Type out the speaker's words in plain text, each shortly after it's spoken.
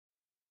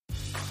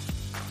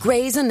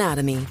Grey's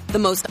Anatomy, the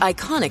most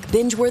iconic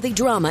binge-worthy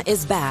drama,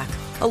 is back,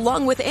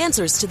 along with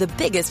answers to the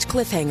biggest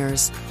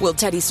cliffhangers. Will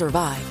Teddy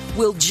survive?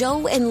 Will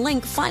Joe and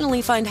Link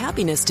finally find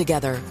happiness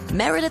together?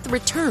 Meredith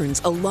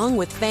returns along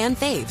with fan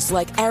faves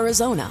like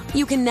Arizona.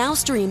 You can now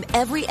stream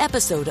every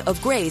episode of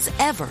Grey's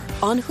ever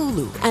on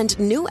Hulu, and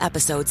new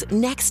episodes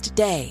next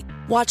day.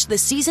 Watch the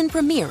season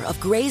premiere of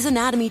Grey's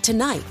Anatomy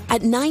tonight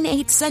at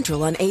 9/8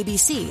 Central on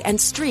ABC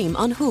and stream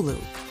on Hulu.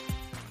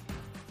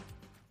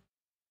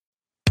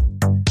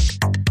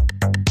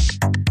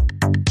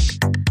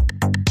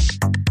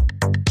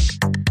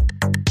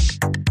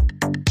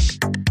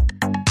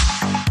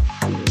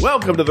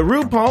 Welcome to the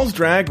RuPaul's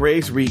Drag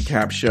Race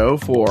recap show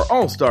for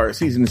All-Star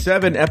Season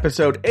 7,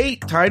 Episode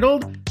 8,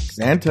 titled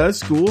Santa's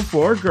School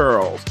for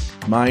Girls.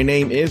 My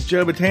name is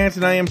Joe Batanz,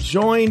 and I am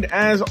joined,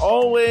 as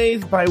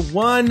always, by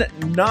one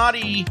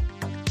naughty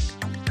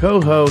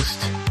co-host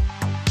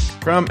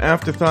from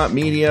Afterthought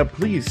Media.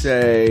 Please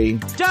say...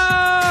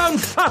 Don't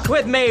fuck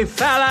with me,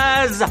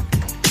 fellas!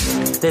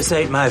 This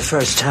ain't my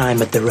first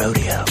time at the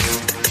rodeo.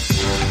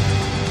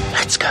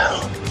 Let's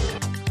go.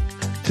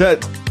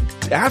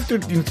 After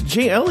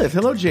Jay Ellis.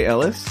 Hello, Jay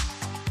Ellis.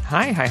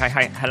 Hi.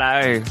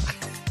 Hello.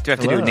 Do I have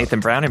to do a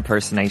Nathan Brown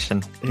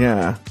impersonation?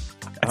 Yeah.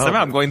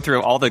 Somehow I'm going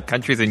through all the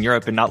countries in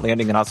Europe and not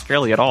landing in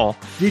Australia at all.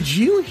 Did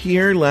you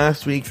hear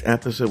last week's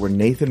episode where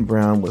Nathan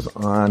Brown was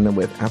on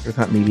with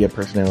Afterthought Media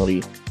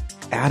personality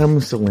Adam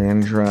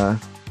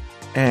Salandra?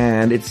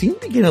 And it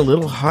seemed to get a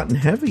little hot and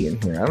heavy in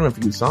here. I don't know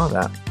if you saw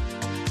that.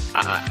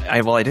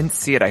 I didn't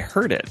see it. I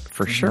heard it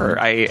for sure.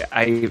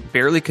 I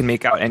barely could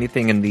make out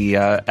anything in the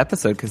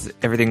episode because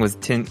everything was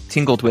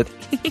tingled with,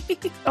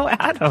 oh,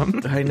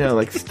 Adam. I know,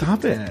 like,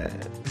 stop it.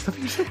 Stop,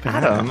 you're so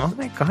bad. Adam, oh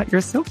my God,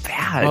 you're so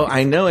bad. Oh,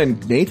 I know,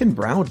 and Nathan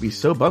Brown would be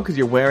so bummed because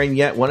you're wearing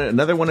yet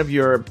another one of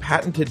your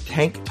patented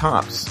tank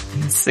tops.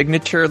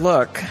 Signature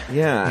look.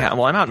 Yeah.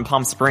 Well, I'm out in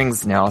Palm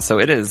Springs now, so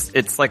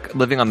it's like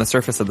living on the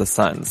surface of the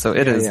sun. So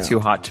it is too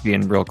hot to be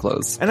in real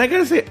clothes. And I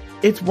gotta say,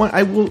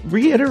 I will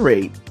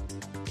reiterate,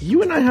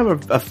 you and I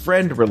have a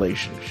friend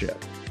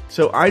relationship.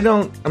 So I'm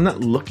not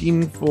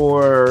looking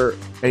for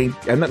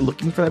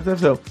that stuff.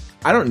 So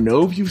I don't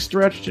know if you've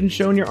stretched and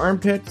shown your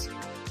armpits,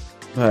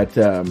 but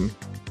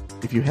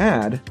if you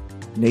had,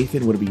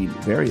 Nathan would be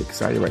very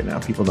excited right now.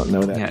 People don't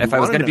know that. Yeah, if I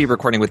was going to be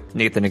recording with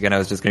Nathan again, I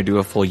was just going to do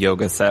a full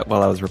yoga set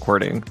while I was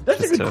recording.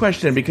 That's a good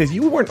question, because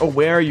you weren't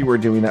aware you were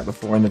doing that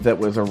before and that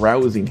was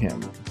arousing him.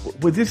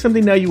 Was this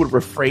something now you would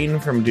refrain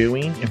from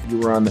doing if you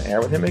were on the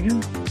air with him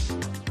again?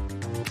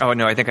 Oh,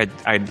 no, I think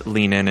I'd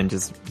lean in and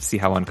just see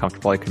how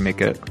uncomfortable I could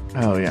make it.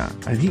 Oh, yeah.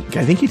 I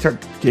think he'd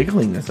start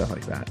giggling and stuff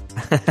like that.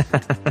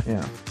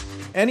 Yeah.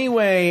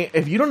 Anyway,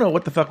 if you don't know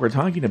what the fuck we're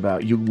talking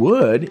about, you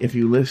would if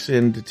you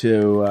listened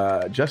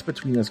to Just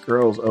Between Us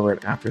Girls over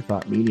at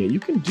Afterthought Media. You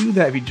can do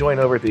that if you join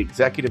over at the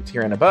executive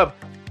tier and above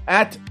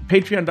at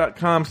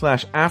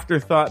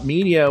patreon.com/Afterthought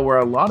Media, where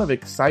a lot of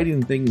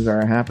exciting things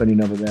are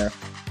happening over there.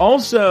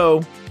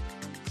 Also,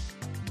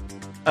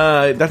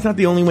 that's not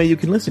the only way you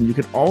can listen. You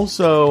can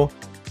also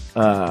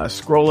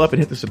scroll up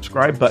and hit the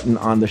subscribe button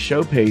on the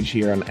show page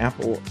here on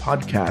Apple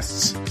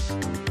Podcasts.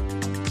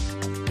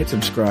 Hit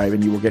subscribe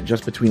and you will get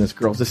Just Between Us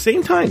Girls the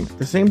same time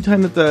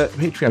that the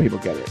Patreon people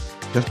get it.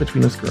 Just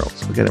Between Us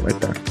Girls. We'll get it right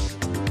there.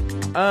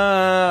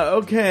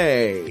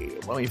 Okay.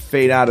 Let me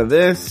fade out of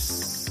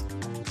this.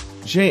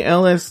 Jay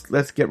Ellis,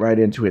 let's get right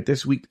into it.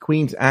 This week, the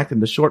Queen's act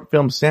in the short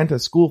film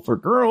Santa's School for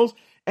Girls.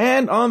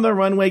 And on the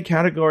runway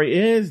category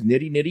is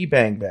Nitty Nitty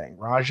Bang Bang.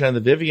 Raja and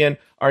the Vivian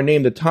are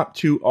named the top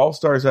 2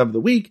 All-Stars of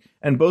the week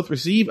and both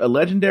receive a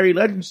legendary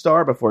legend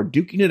star before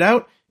duking it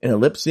out in a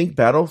lip-sync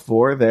battle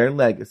for their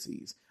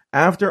legacies.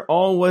 After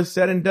all was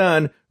said and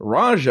done,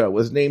 Raja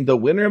was named the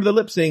winner of the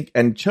lip-sync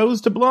and chose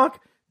to block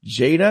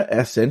Jada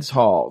Essence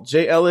Hall.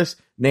 Jay Ellis,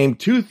 named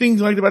 2 things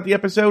you liked about the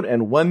episode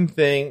and 1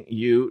 thing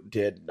you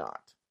did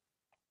not.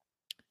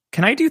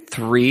 Can I do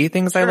 3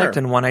 things I liked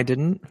and 1 I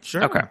didn't?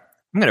 Sure. Okay.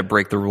 I'm going to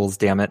break the rules,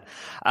 damn it.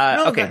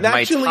 Okay.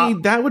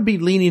 That would be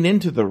leaning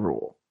into the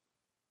rule.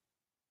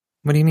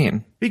 What do you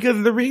mean?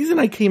 Because the reason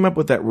I came up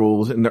with that rule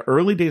was in the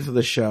early days of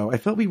the show, I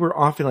felt we were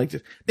often like,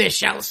 this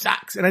show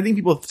sucks. And I think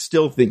people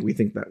still think we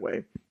think that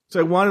way. So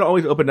I wanted to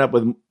always open up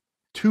with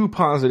 2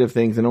 positive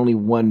things and only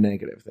 1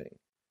 negative thing.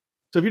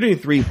 So if you're doing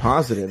 3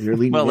 positive, you're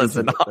leaning well,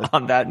 into listen,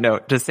 on that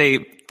note, to say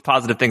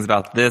positive things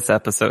about this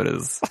episode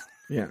is...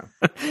 Yeah.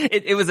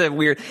 It was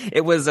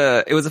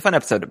a fun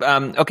episode.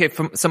 Okay.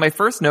 So my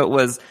first note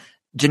was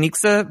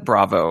Janixa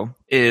Bravo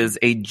is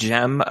a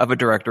gem of a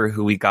director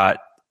who we got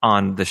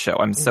on the show.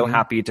 I'm so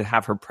happy to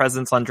have her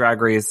presence on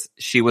Drag Race.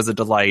 She was a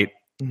delight.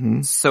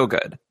 So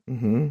good.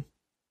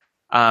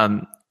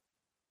 The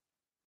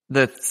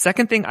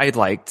second thing I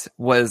liked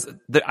was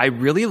that I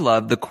really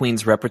love the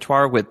Queen's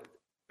repertoire with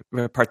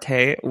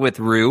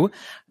Rue.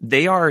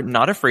 They are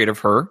not afraid of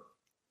her.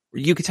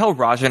 You could tell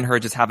Raja and her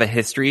just have a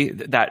history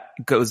that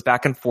goes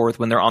back and forth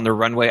when they're on the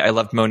runway. I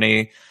loved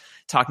Monet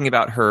talking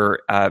about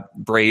her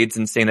braids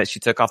and saying that she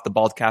took off the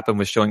bald cap and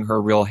was showing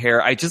her real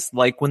hair. I just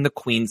like when the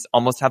queens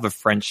almost have a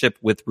friendship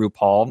with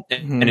RuPaul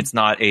and it's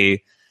not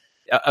a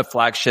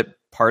flagship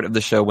part of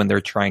the show when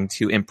they're trying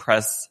to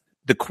impress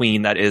the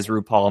queen that is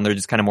RuPaul, and they're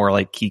just kind of more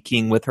like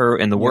kikiing with her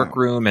in the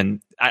workroom,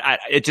 and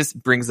it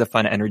just brings a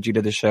fun energy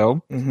to the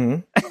show.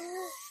 Mm-hmm.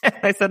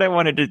 I said I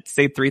wanted to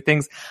say 3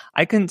 things.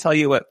 I couldn't tell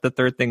you what the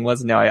third thing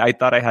was now. I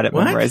thought I had it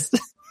memorized.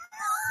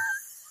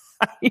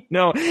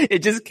 No, it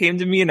just came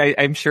to me, and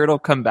I'm sure it'll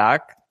come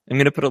back. I'm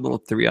going to put a little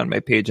 3 on my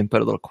page and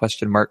put a little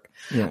question mark.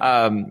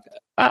 Yeah.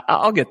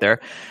 I'll get there.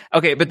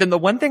 Okay, but then the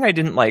one thing I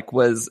didn't like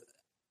was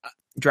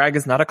drag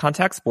is not a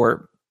contact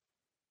sport.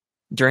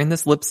 During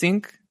this lip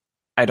sync,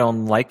 I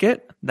don't like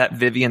it that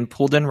Vivian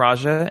pulled in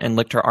Raja and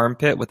licked her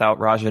armpit without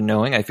Raja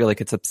knowing. I feel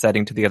like it's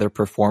upsetting to the other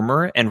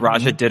performer, and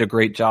Raja did a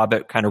great job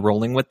at kind of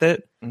rolling with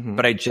it. Mm-hmm.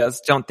 But I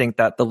just don't think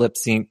that the lip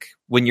sync,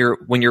 when you're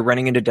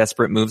running into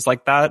desperate moves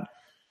like that,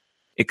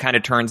 it kind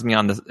of turns me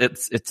on.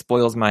 It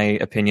spoils my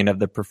opinion of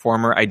the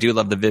performer. I do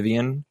love the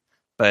Vivian,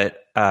 but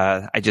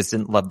I just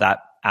didn't love that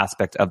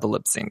aspect of the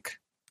lip sync.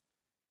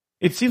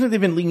 It seems like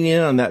they've been leaning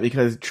in on that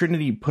because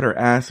Trinity put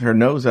her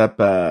nose up,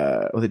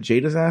 was it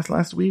Jada's ass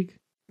last week?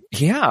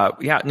 Yeah.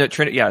 No,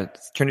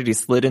 Trinity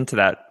slid into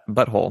that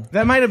butthole.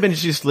 That might have been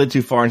she slid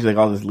too far and she's like,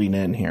 I'll just lean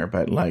in here.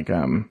 But like,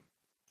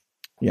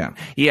 yeah.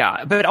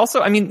 Yeah. But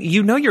also, I mean,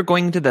 you're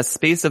going into the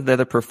space of the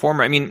other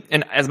performer. I mean,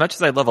 and as much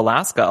as I love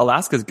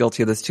Alaska's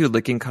guilty of this too,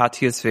 licking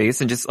Katya's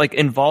face and just like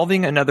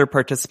involving another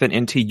participant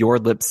into your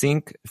lip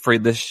sync for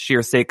the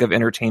sheer sake of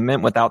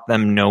entertainment without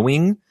them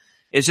knowing.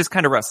 It's just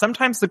kind of rough.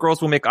 Sometimes the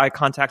girls will make eye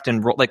contact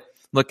and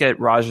look at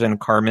Raja and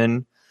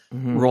Carmen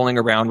rolling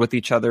around with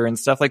each other and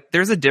stuff. Like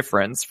there's a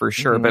difference for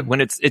sure. But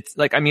when it's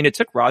like, I mean, it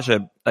took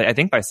Raja, I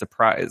think, by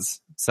surprise.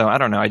 So I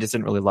don't know. I just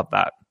didn't really love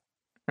that.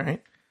 All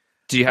right.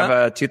 Do you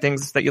have 2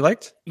 things that you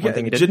liked? One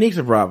thing you did?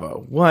 Janixa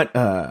Bravo. What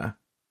a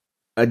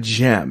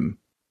gem,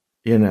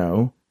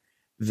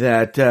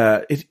 that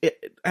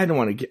I don't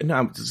want to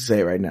I'm just say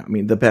it right now. I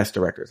mean, the best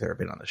director that's ever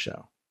been on the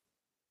show.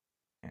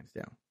 Hands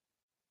down.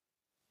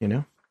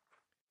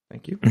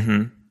 Thank you.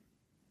 Mm-hmm.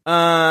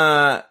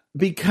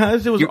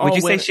 Because it was would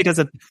you say she does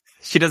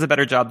a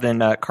better job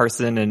than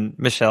Carson and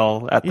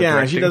Michelle at the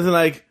directing? She doesn't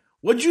like,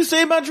 what'd you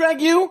say about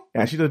Drag You?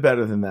 Yeah, she does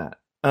better than that.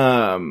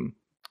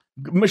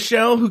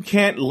 Michelle who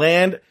couldn't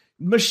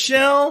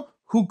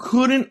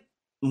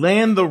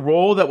land the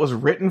role that was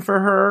written for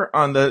her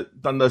on the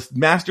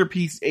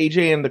masterpiece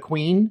AJ and the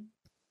Queen.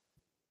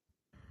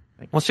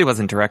 Well, she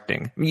wasn't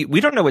directing.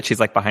 We don't know what she's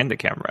like behind the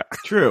camera.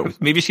 True.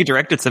 Maybe she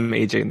directed some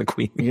AJ and the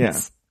Queen. Yeah.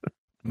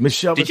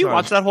 Michelle, did you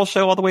watch that whole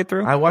show all the way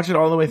through? I watched it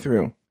all the way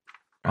through.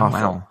 Oh,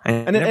 wow.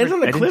 And it ends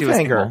on a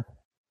cliffhanger.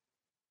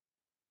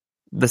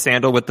 The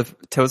sandal with the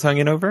toes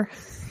hanging over?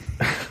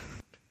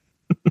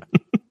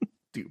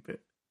 Stupid.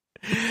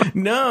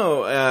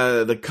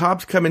 No, the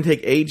cops come and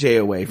take AJ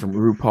away from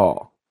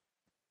RuPaul.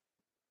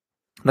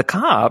 The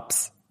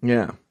cops?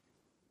 Yeah.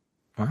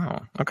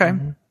 Wow. Okay.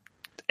 Mm-hmm.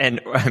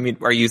 And I mean,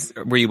 were you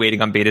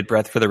waiting on bated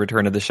breath for the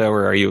return of the show,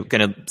 or are you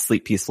going to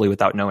sleep peacefully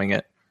without knowing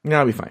it? No,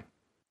 I'll be fine.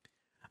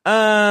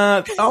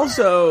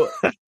 Also,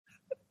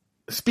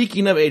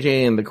 speaking of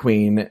AJ and the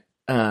Queen,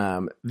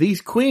 these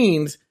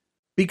queens,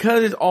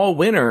 because it's all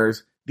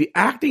winners, the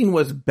acting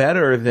was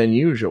better than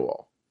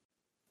usual.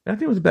 The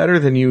acting was better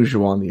than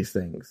usual on these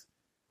things.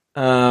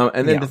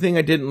 And then the thing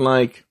I didn't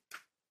like,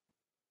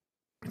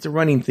 it's a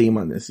running theme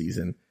on this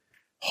season.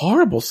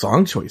 Horrible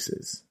song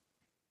choices.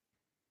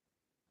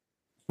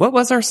 What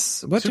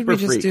did we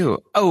just do?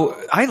 Oh,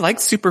 I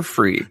like Super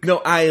Freak. No,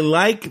 I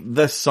like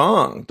the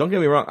song. Don't get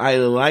me wrong. I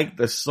like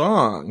the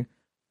song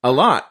a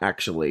lot,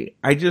 actually.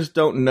 I just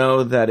don't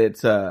know that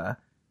it's a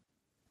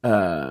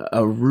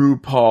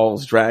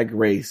RuPaul's Drag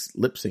Race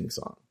lip sync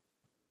song.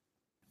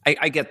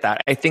 I get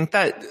that. I think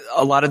that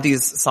a lot of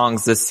these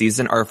songs this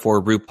season are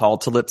for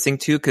RuPaul to lip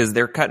sync to because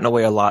they're cutting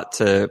away a lot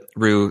to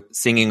Ru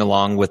singing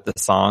along with the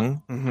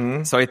song.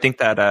 Mm-hmm. So I think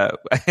that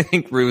I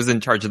think Ru's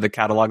in charge of the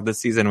catalog this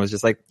season was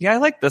just like, yeah, I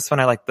like this one,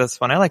 I like this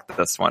one, I like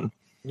this one.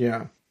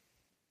 Yeah,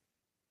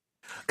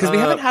 because we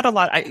haven't had a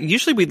lot.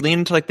 Usually we lean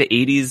into like the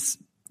 80s.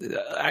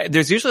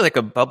 There's usually like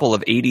a bubble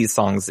of 80s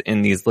songs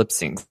in these lip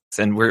syncs,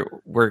 and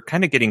we're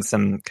kind of getting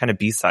some kind of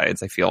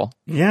B-sides, I feel.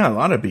 Yeah, a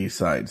lot of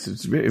B-sides.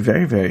 It's very,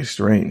 very, very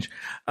strange.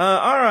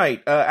 All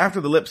right.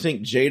 After the lip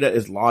sync, Jada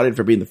is lauded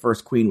for being the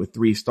first queen with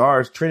 3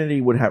 stars.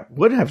 Trinity would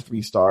have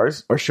 3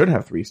 stars, or should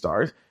have 3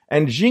 stars.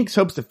 And Jinx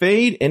hopes to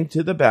fade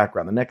into the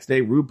background. The next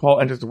day,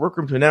 RuPaul enters the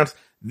workroom to announce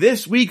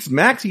this week's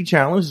Maxi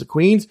Challenge. The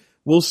queens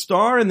will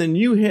star in the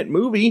new hit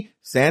movie,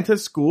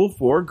 Santa's School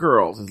for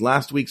Girls. As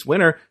last week's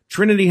winner,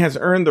 Trinity has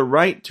earned the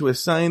right to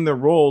assign the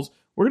roles.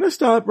 We're going to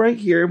stop right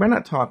here. Might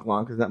not talk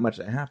long because not much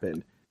that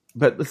happened.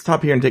 But let's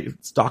stop here and take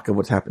stock of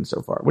what's happened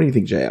so far. What do you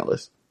think, Jay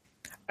Ellis?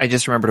 I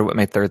just remembered what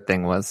my third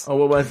thing was. Oh,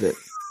 what was it?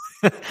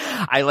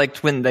 I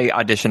liked when they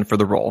auditioned for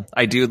the role.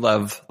 I do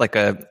love like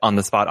a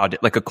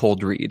on-the-spot like a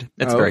cold read.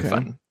 It's very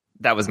fun.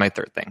 That was my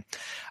third thing.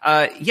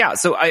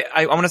 So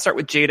I want to start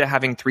with Jada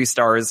having 3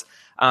 stars.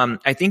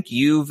 I think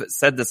you've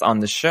said this on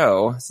the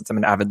show, since I'm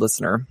an avid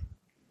listener,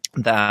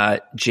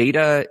 that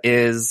Jada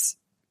is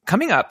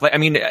coming up. Like, I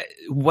mean,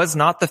 was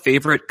not the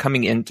favorite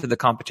coming into the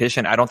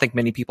competition. I don't think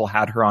many people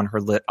had her on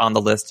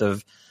the list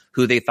of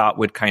who they thought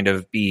would kind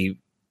of be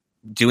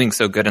doing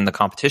so good in the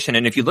competition.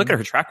 And if you look at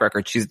her track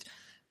record, she's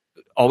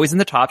always in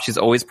the top. She's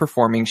always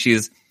performing.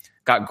 She's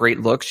got great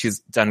looks. She's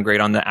done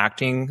great on the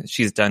acting.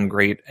 She's done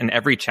great in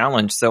every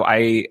challenge. So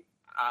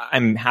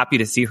I'm happy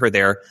to see her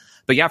there.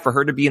 But yeah, for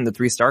her to be in the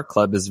 3-star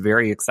club is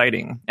very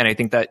exciting. And I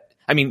think that,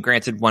 I mean,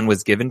 granted, one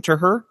was given to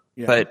her,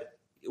 but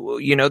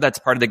you know, that's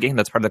part of the game.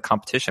 That's part of the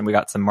competition. We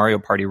got some Mario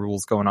Party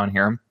rules going on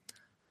here.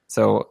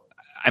 So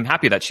I'm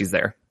happy that she's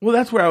there. Well,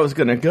 that's where I was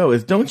going to go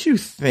is, don't you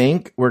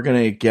think we're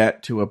going to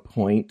get to a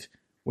point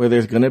where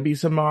there's going to be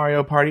some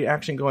Mario Party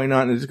action going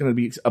on and there's going to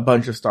be a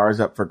bunch of stars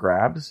up for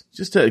grabs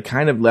just to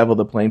kind of level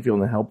the playing field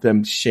and help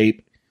them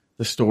shape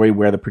the story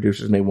where the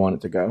producers may want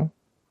it to go?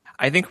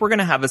 I think we're going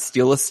to have a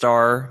steal a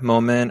star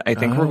moment. I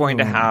think we're going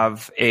to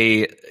have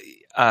a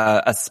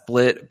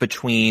split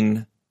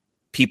between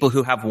people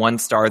who have 1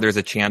 star. There's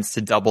a chance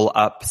to double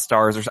up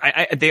stars.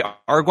 They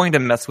are going to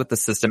mess with the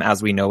system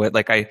as we know it.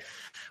 Like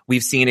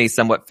we've seen a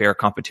somewhat fair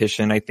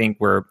competition. I think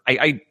where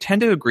I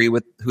tend to agree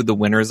with who the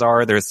winners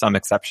are. There's some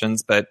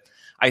exceptions, but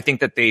I think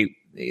that we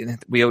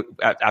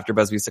at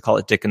AfterBuzz we used to call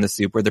it dick in the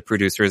soup, where the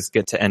producers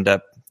get to end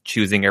up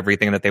choosing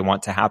everything that they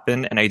want to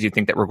happen. And I do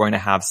think that we're going to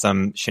have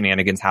some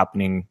shenanigans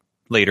happening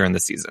later in the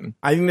season.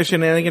 I think the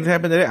shenanigans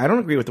happen today. I don't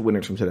agree with the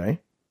winners from today.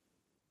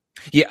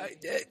 Yeah,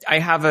 I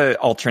have an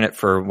alternate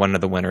for one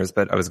of the winners,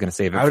 but I was going to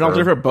save it. I would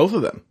alternate for both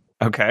of them.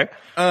 Okay.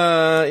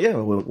 Yeah,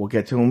 we'll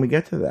get to when we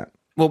get to that.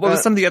 Well, what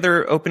was some of the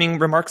other opening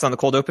remarks on the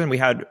cold open? We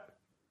had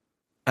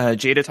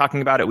Jada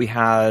talking about it. We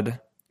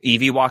had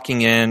Evie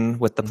walking in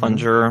with the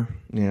plunger.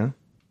 Yeah.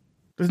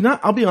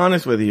 I'll be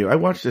honest with you. I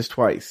watched this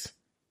twice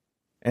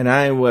and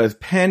I was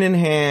pen in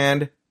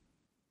hand,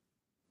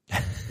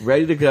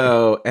 ready to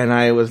go. And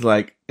I was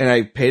like, and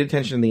I paid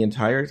attention the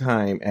entire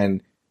time.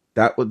 And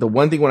that was the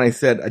one thing when I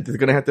said there's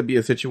going to have to be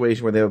a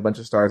situation where they have a bunch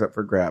of stars up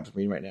for grabs for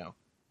me right now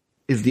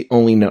is the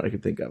only note I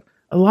could think of.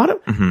 A lot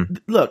of,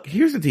 look,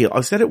 here's the deal.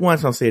 I've said it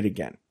once and I'll say it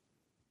again.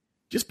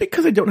 Just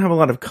because I don't have a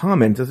lot of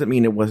comments doesn't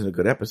mean it wasn't a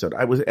good episode.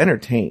 I was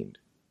entertained.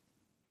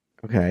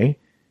 Okay.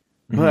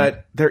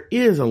 But there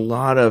is a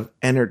lot of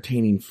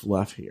entertaining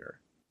fluff here.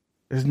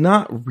 There's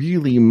not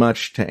really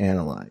much to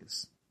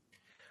analyze.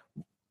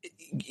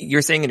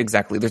 You're saying it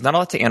exactly. There's not a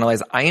lot to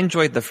analyze. I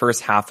enjoyed the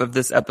first half of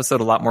this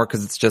episode a lot more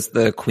because it's just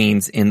the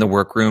queens in the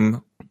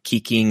workroom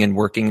geeking and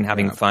working and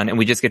having fun. And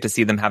we just get to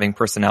see them having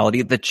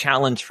personality. The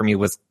challenge for me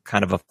was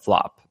kind of a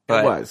flop.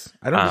 But, it was.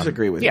 I don't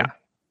disagree with you.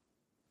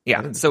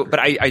 Yeah. So, but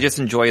I just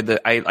enjoyed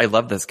I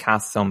love this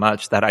cast so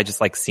much that I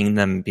just like seeing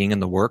them being in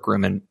the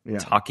workroom and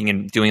talking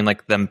and doing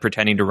like them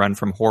pretending to run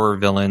from horror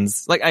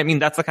villains. Like, I mean,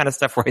 that's the kind of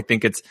stuff where I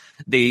think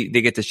they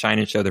get to shine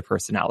and show their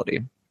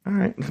personality. All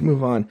right, let's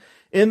move on.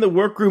 In the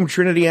workroom,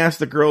 Trinity asks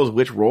the girls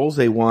which roles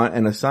they want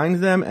and assigns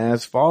them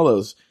as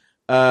follows.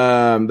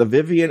 The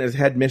Vivian is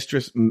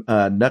headmistress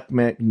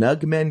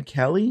Nugman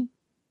Kelly.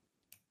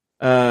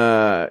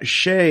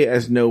 Shay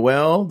as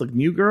Noelle, the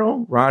new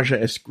girl.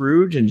 Raja as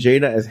Scrooge, and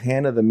Jada as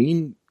Hannah, the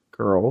mean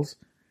girls.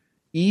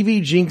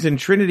 Evie, Jinx, and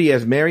Trinity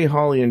as Mary,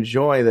 Holly, and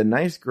Joy, the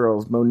nice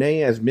girls.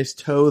 Monet as Miss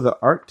Toe, the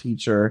art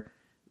teacher.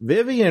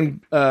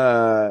 Vivian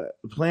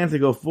plans to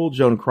go full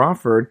Joan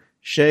Crawford.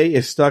 Shay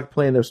is stuck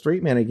playing the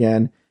straight man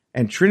again.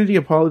 And Trinity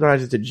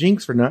apologizes to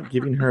Jinx for not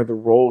giving her the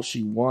role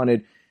she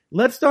wanted.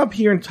 Let's stop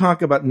here and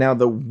talk about now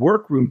the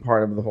workroom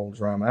part of the whole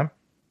drama.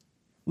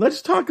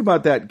 Let's talk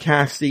about that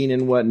casting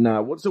and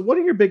whatnot. So what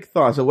are your big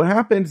thoughts? So what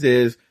happens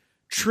is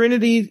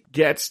Trinity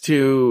gets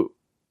to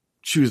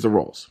choose the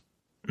roles.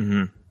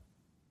 Mm-hmm.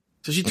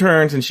 So she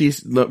turns and she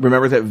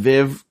remembers that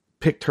Viv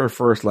picked her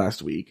first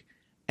last week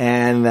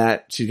and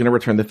that she's going to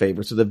return the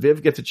favor. So the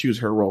Viv gets to choose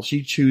her role.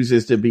 She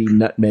chooses to be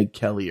Nutmeg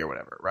Kelly or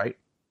whatever, right?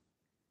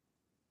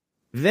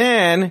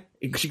 Then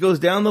she goes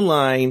down the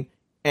line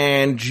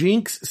and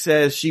Jinx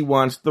says she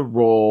wants the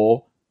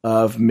role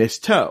of Miss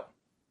Toe.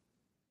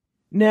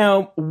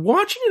 Now,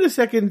 watching it a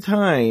second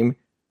time,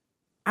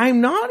 I'm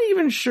not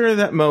even sure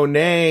that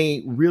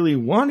Monet really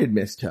wanted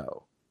Miss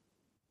Toe.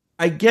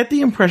 I get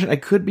the impression, I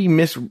could be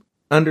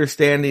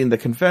misunderstanding the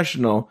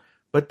confessional,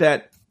 but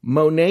that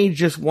Monet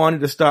just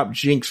wanted to stop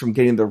Jinx from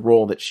getting the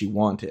role that she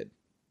wanted.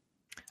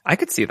 I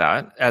could see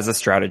that as a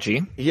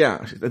strategy.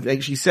 Yeah,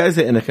 she says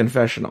it in a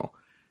confessional.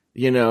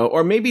 You know,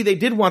 or maybe they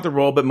did want the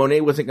role, but Monet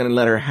wasn't going to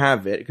let her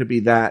have it. It could be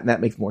that, and that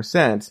makes more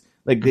sense.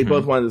 Like, they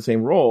both wanted the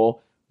same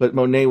role, but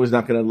Monet was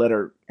not going to let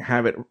her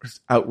have it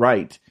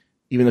outright,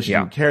 even though she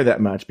didn't care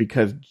that much,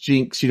 because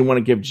she didn't want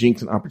to give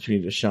Jinx an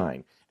opportunity to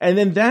shine. And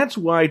then that's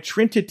why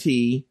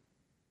Trinity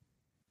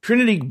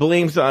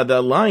blames the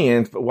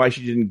Alliance, but why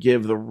she didn't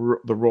give the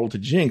role to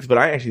Jinx. But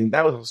I actually think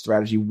that was a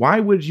strategy. Why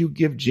would you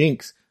give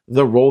Jinx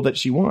the role that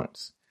she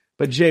wants?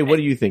 But Jay, what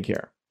do you think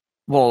here?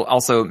 Well,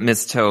 also,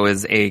 Miss Toe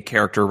is a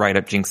character right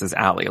up Jinx's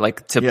alley.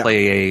 Like, to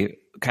play a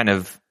kind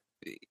of,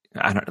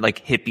 I don't know,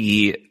 like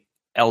hippie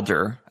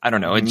elder. I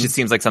don't know. It just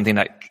seems like something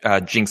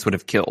that Jinx would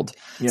have killed.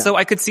 Yeah. So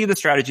I could see the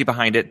strategy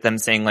behind it, them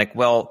saying like,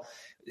 well,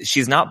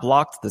 she's not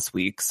blocked this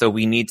week, so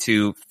we need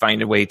to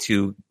find a way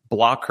to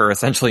block her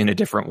essentially in a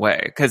different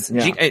way. Because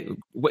say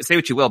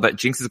what you will, but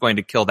Jinx is going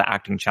to kill the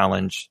acting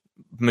challenge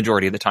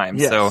majority of the time.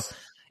 Yes. So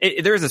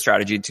there is a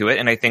strategy to it.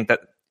 And I think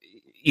that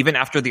even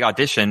after the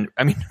audition,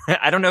 I mean,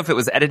 I don't know if it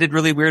was edited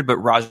really weird, but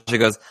Raja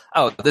goes,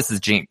 "Oh, this is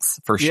Jinx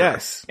for sure."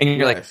 Yes. And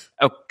you're like,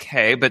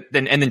 okay, but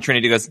then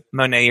Trinity goes,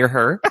 "Monet, you're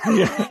her."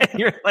 And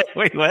you're like,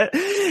 wait, what?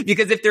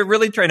 Because if they're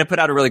really trying to put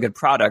out a really good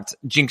product,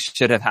 Jinx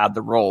should have had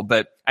the role.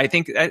 But I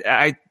think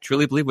I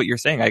truly believe what you're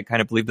saying. I kind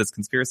of believe this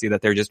conspiracy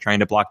that they're just trying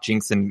to block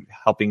Jinx and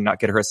helping not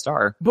get her a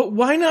star. But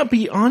why not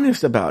be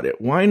honest about it?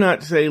 Why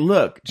not say,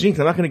 look, Jinx,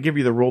 I'm not going to give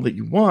you the role that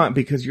you want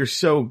because you're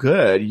so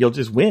good, you'll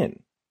just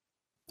win.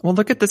 Well,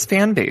 look at this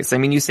fan base. I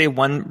mean, you say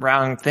one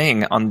wrong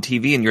thing on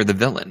TV and you're the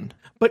villain.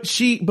 But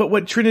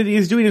what Trinity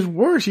is doing is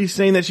worse. She's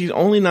saying that she's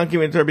only not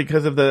giving it to her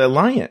because of the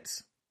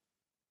alliance.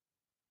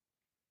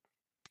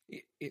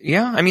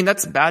 Yeah, I mean,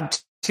 that's bad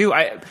too.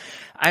 I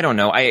don't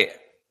know.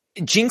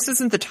 Jinx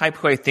isn't the type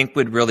who I think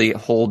would really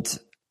hold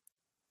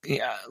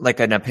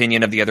like an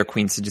opinion of the other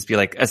queens to just be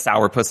like a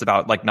sourpuss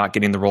about like not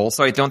getting the role.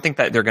 So I don't think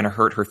that they're going to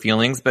hurt her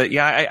feelings. But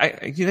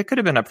yeah, that could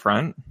have been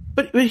upfront.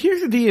 But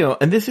here's the deal,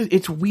 and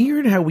it's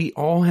weird how we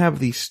all have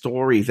these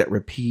stories that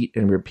repeat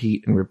and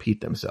repeat and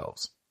repeat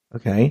themselves.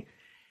 Okay,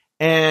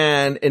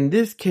 and in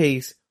this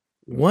case,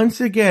 once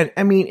again,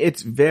 I mean,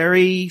 it's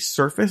very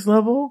surface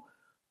level,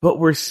 but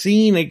we're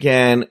seeing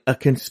again a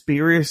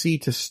conspiracy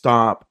to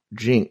stop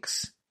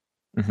Jinx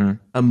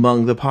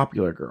among the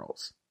popular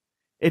girls.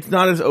 It's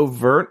not as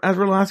overt as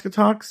Relaska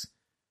talks,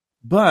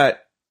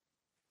 but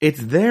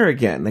it's there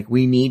again. Like,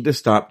 we need to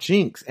stop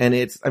Jinx. And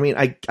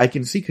I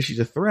can see because she's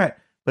a threat,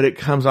 but it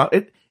comes off.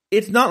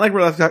 It's not like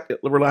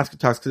Relaska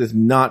talks because it's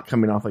not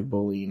coming off like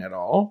bullying at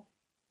all.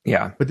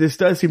 Yeah. But this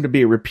does seem to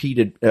be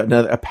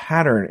a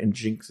pattern in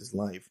Jinx's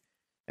life.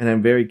 And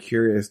I'm very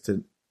curious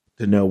to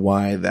know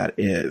why that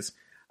is.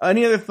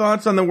 Any other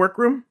thoughts on the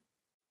workroom?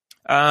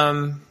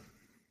 I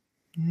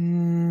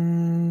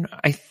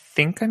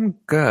think I'm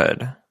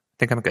good.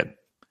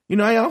 You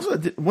know, I also,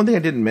 one thing I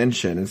didn't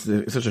mention is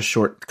it's such a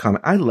short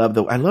comment. I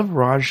love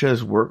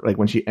Raja's work, like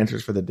when she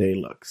enters for the day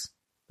looks.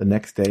 The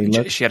next day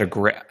looks. She had a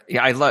great,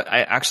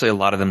 actually a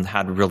lot of them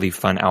had really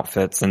fun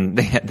outfits and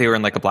they were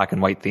in like a black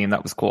and white theme.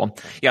 That was cool.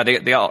 Yeah,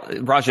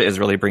 Raja is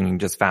really bringing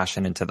just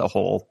fashion into the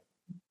whole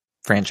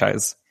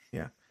franchise.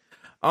 Yeah.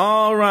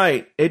 All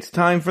right. It's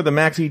time for the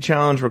Maxi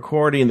Challenge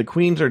recording. The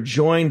queens are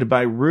joined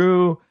by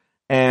Rue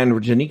and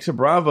Janixa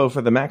Bravo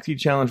for the Maxi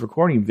Challenge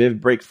recording. Viv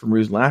breaks from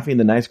Rue's laughing.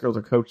 The nice girls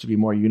are coached to be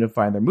more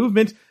unified in their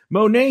movements.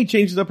 Monet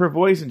changes up her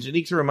voice, and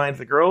Janixa reminds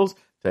the girls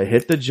to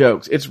hit the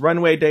jokes. It's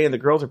runway day, and the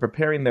girls are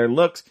preparing their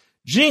looks.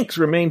 Jinx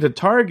remains a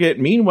target.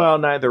 Meanwhile,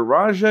 neither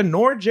Raja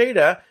nor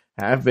Jada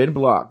have been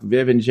blocked.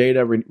 Viv and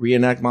Jada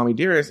reenact Mommy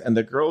Dearest, and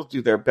the girls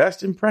do their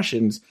best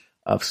impressions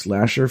of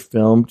slasher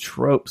film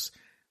tropes.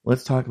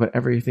 Let's talk about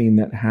everything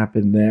that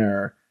happened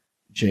there.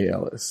 Jay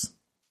Ellis.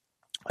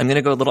 I'm going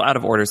to go a little out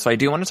of order. So I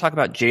do want to talk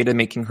about Jada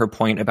making her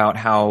point about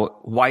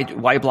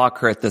why block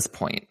her at this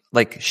point?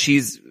 Like,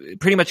 she's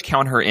pretty much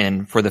count her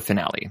in for the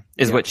finale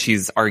is what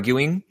she's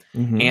arguing.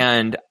 Mm-hmm.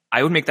 And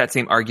I would make that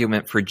same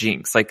argument for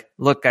Jinx. Like,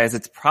 look, guys,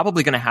 it's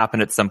probably going to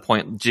happen at some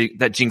point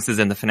that Jinx is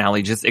in the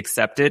finale. Just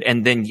accept it.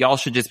 And then y'all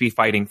should just be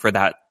fighting for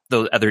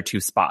those other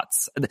two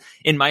spots.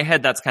 In my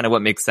head, that's kind of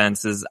what makes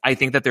sense. Is I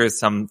think that there's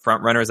some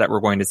front runners that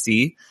we're going to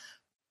see.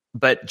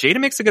 But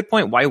Jada makes a good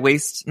point. Why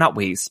not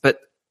waste, but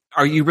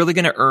are you really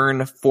going to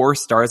earn 4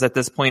 stars at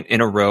this point in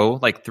a row,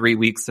 like 3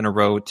 weeks in a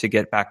row to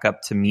get back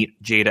up to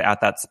meet Jada at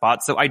that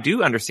spot? So I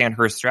do understand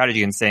her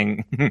strategy in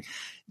saying,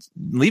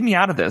 leave me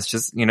out of this.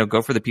 Just,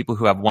 go for the people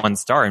who have 1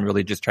 star and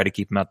really just try to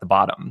keep them at the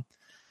bottom.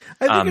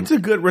 I think it's a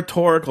good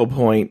rhetorical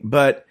point,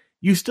 but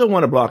you still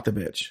want to block the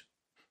bitch.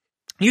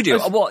 You do.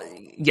 Well,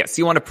 yes,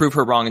 you want to prove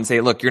her wrong and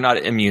say, look, you're not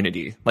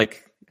immunity.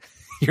 Like,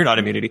 you're not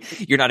immunity.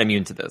 You're not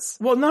immune to this.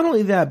 Well, not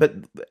only that, but,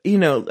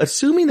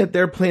 assuming that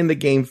they're playing the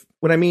game,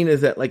 what I mean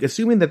is that, like,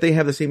 assuming that they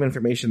have the same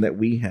information that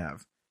we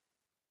have,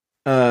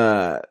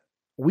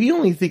 we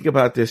only think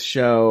about this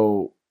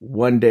show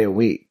one day a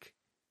week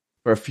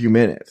for a few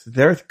minutes.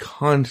 They're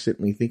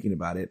constantly thinking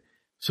about it.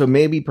 So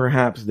maybe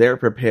perhaps they're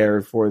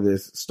prepared for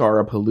this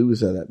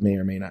Starapalooza that may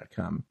or may not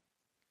come.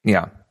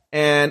 Yeah.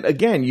 And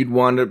again, you'd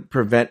want to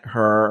prevent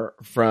her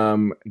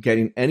from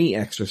getting any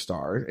extra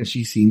stars, and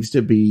she seems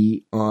to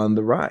be on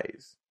the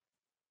rise.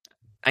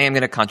 I am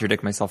going to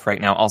contradict myself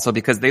right now also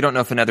because they don't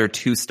know if another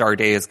 2-star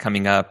day is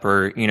coming up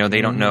or,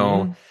 they don't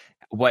know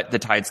what the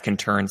tides can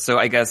turn. So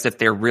I guess if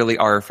they really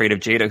are afraid of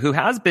Jada, who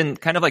has been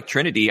kind of like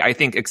Trinity, I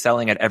think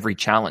excelling at every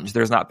challenge,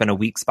 there's not been a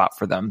weak spot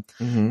for them.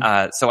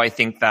 Mm-hmm. So I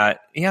think that,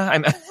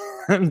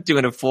 I'm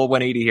doing a full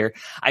 180 here.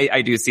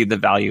 I do see the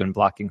value in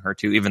blocking her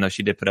too, even though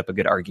she did put up a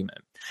good argument.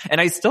 And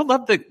I still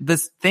love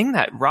this thing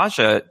that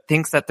Raja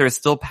thinks that there's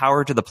still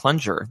power to the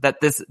plunger,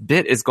 that this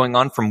bit is going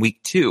on from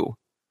week 2.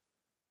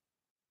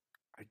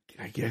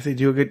 I guess they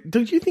do a good.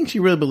 Don't you think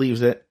she really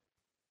believes it?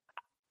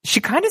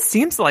 She kind of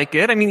seems like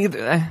it. I mean,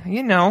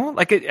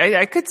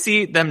 I could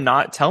see them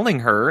not telling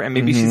her and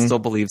maybe she still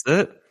believes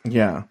it.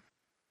 Yeah.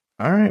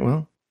 All right.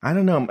 Well, I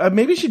don't know.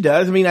 Maybe she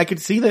does. I mean, I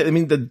could see that. I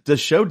mean, the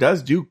show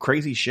does do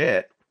crazy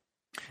shit.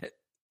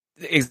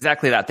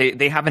 Exactly that.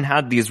 They haven't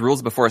had these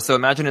rules before. So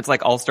imagine it's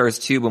like All Stars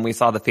 2 when we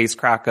saw the face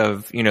crack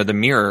of, the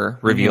mirror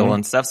reveal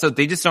and stuff. So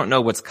they just don't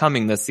know what's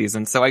coming this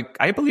season. So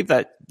I believe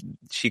that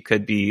she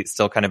could be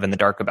still kind of in the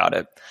dark about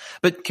it.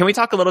 But can we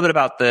talk a little bit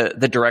about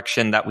the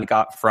direction that we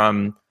got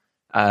from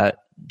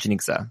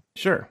Janixa?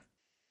 Sure.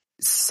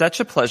 Such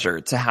a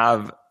pleasure to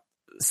have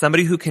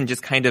somebody who can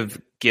just kind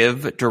of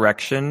give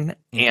direction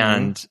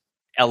and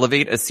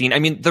elevate a scene. I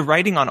mean, the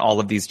writing on all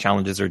of these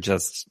challenges are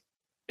just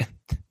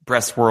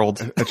breast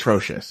world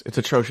atrocious. It's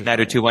atrocious.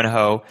 Naruto one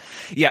ho.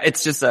 Yeah,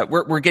 it's just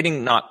we're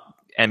getting not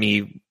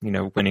Emmy,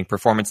 winning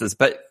performances,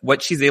 but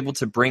what she's able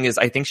to bring is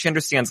I think she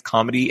understands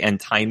comedy and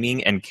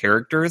timing and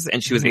characters,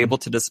 and she was able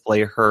to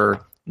display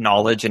her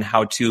knowledge and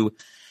how to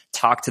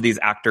talk to these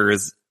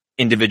actors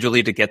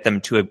individually to get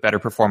them to a better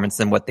performance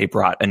than what they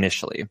brought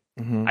initially.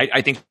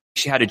 I think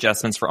she had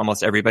adjustments for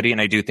almost everybody,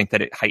 and I do think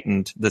that it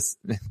heightened this.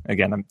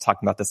 Again, I'm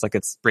talking about this like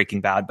it's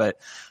Breaking Bad, but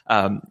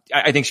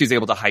I think she was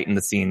able to heighten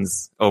the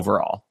scenes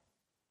overall.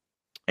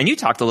 And you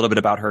talked a little bit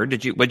about her. What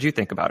did you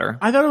think about her?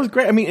 I thought it was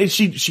great. I mean,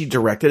 she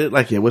directed it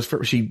like it was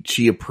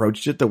she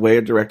approached it the way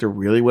a director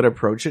really would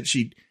approach it.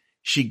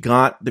 She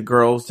got the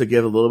girls to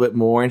give a little bit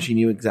more, and she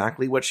knew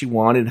exactly what she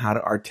wanted and how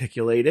to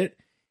articulate it.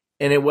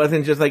 And it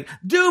wasn't just like,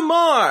 do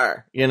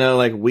more,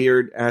 like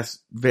weird ass,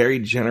 very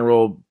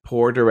general,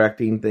 poor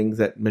directing things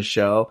that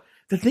Michelle.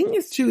 The thing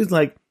is too, is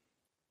like,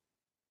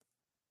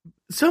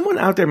 someone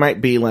out there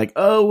might be like,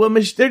 oh, well,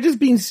 they're just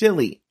being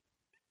silly.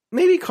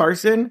 Maybe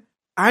Carson,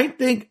 I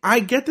think I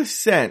get the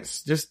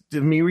sense, just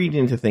me reading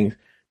into things,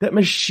 that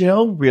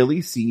Michelle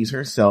really sees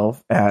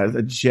herself as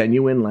a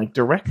genuine, like,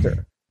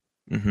 director.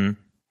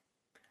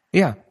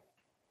 Yeah.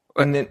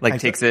 And then like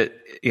takes it,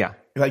 yeah.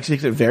 Like she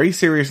takes it very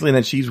seriously, and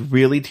that she's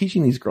really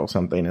teaching these girls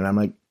something. And I'm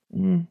like,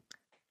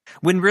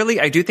 When really,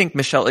 I do think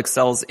Michelle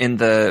excels in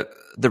the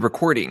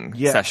recording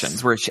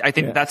sessions where I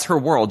think that's her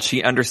world.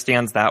 She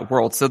understands that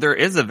world. So there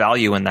is a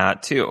value in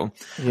that too.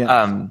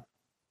 Yeah.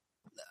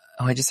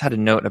 I just had a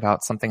note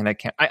about something and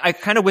I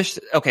kind of wish,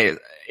 okay,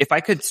 if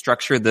I could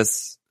structure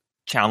this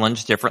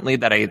challenge differently,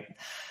 that I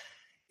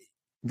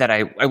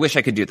wish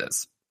I could do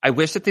this. I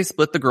wish that they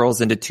split the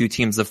girls into 2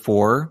 teams of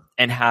 4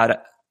 and had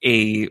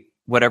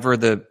whatever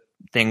the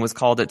thing was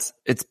called.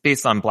 It's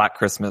based on Black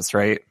Christmas,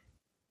 right?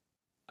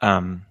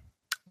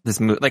 This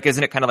movie, like,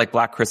 isn't it kind of like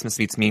Black Christmas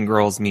meets Mean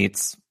Girls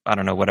meets, I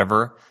don't know,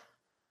 whatever.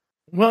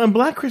 Well, in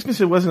Black Christmas,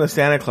 it wasn't a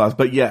Santa Claus,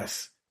 but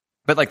yes.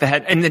 But like the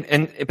head,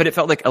 but it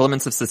felt like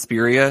elements of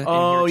Suspiria.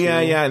 Oh, yeah.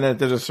 And then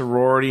there's a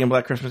sorority in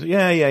Black Christmas.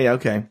 Yeah.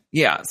 Okay.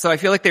 Yeah. So I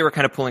feel like they were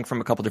kind of pulling from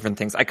a couple different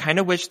things. I kind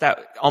of wish that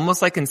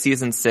almost like in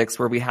season 6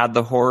 where we had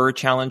the horror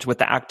challenge with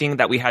the acting,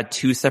 that we had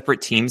 2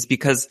 separate teams,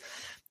 because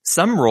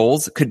some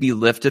roles could be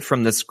lifted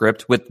from the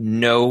script with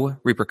no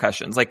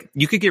repercussions. Like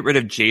you could get rid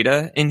of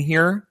Jada in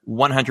here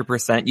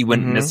 100%. You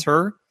wouldn't miss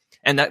her.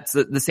 And that's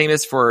the same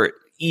as for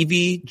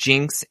Evie,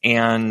 Jinx,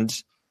 and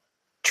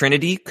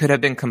Trinity could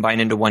have been combined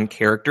into one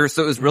character.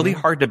 So it was really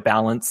hard to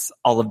balance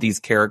all of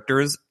these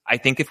characters. I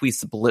think if we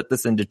split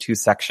this into 2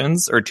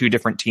 sections or 2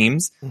 different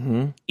teams,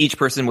 each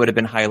person would have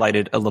been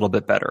highlighted a little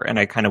bit better. And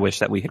I kind of wish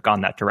that we had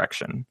gone that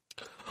direction.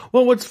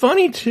 Well, what's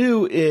funny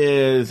too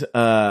is,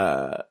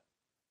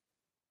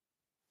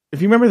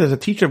 if you remember, there's a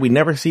teacher we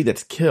never see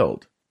that's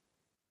killed.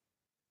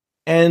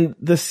 And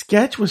the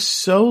sketch was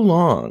so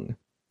long.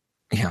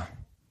 Yeah.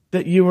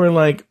 That you were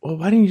like, well,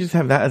 why didn't you just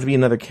have that as be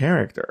another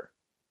character?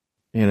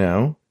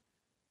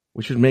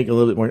 Which would make a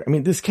little bit more. I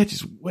mean, this sketch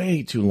is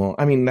way too long.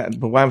 I mean,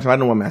 but why? I don't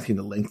know why I'm asking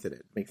the length of it.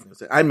 It makes no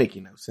sense. I'm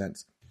making no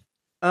sense.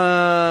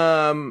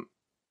 Mommy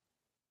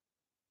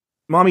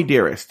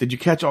Dearest. Did you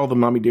catch all the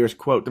Mommy Dearest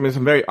quote? I mean,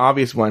 some very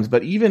obvious ones,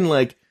 but even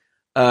like,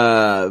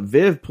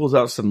 Viv pulls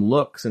out some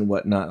looks and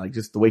whatnot, like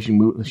just the way she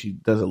moves, she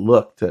does a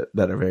look that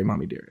are very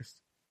Mommy Dearest.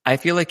 I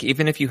feel like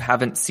even if you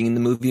haven't seen the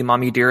movie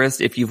Mommy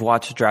Dearest, if you've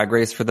watched Drag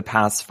Race for the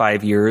past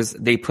 5 years,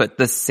 they put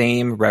the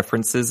same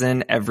references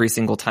in every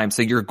single time.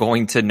 So you're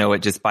going to know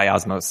it just by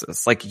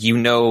osmosis. Like,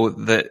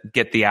 the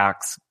get the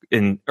axe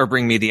or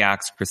bring me the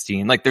axe,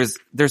 Christine. Like there's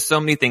so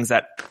many things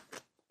that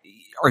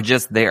are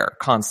just there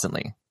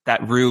constantly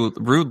that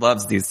Rue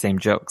loves these same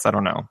jokes. I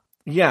don't know.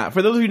 Yeah.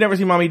 For those of you who've never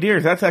seen Mommy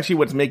Dearest, that's actually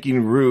what's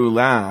making Rue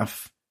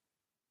laugh.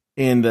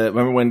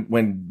 Remember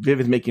when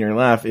Viv is making her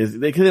laugh is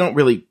they don't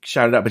really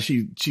shout it out, but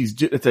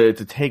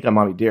it's a take on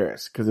Mommy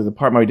Dearest, because there's a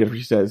part of Mommy Dearest where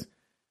she says,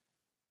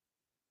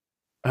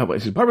 she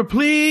says, Barbara,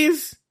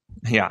 please.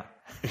 Yeah.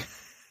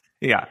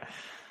 Yeah.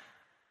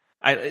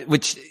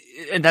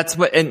 That's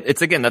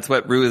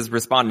what Rue is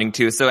responding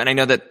to. So, and I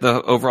know that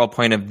the overall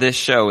point of this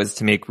show is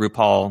to make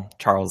RuPaul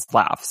Charles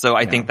laugh. So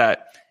I think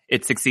that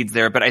it succeeds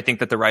there, but I think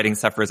that the writing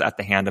suffers at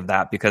the hand of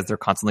that because they're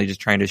constantly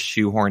just trying to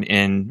shoehorn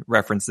in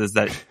references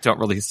that don't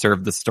really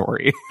serve the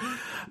story.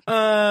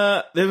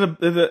 There's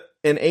an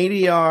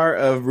ADR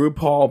of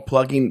RuPaul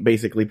plugging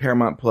basically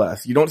Paramount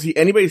Plus. You don't see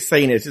anybody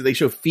saying it. It's just they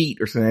show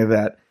feet or something like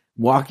that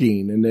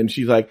walking, and then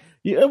she's like,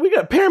 "Yeah, we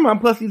got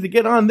Paramount Plus needs to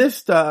get on this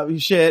stuff,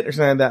 shit," or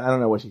something like that. I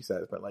don't know what she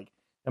says, but like,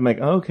 I'm like,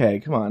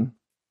 okay, come on.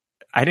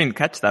 I didn't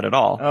catch that at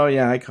all. Oh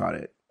yeah, I caught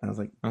it. I was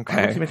like, Okay.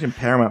 why did you mention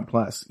Paramount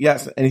Plus?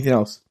 Yes. Anything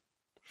else?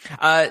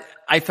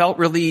 I felt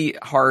really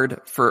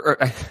hard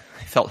for, I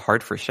felt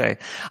hard for Shay.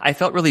 I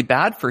felt really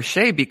bad for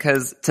Shay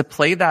because to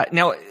play that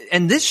now,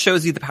 and this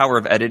shows you the power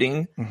of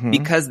editing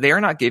because they're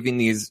not giving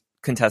these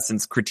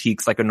contestants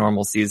critiques like a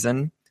normal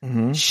season.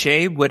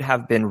 Shay would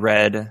have been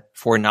read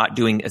for not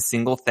doing a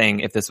single thing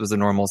if this was a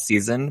normal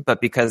season,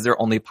 but because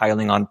they're only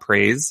piling on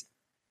praise.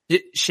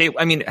 Shay,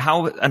 I mean,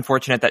 how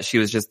unfortunate that she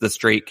was just the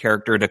straight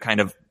character to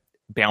kind of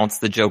bounce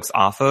the jokes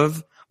off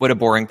of. What a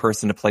boring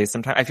person to play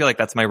sometimes. I feel like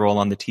that's my role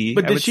on the T.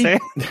 But I would say.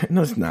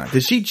 No, it's not.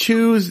 Did she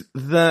choose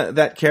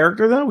that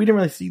character though? We didn't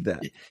really see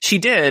that. She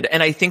did.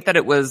 And I think that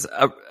it was,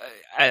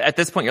 at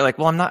this point you're like,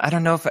 well, I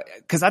don't know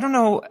cause I don't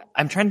know.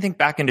 I'm trying to think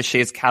back into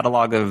Shay's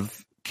catalog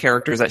of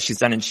characters that she's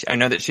done. And I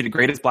know that she did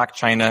great as Black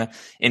China.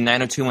 In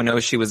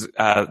 90210, she was,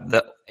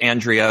 the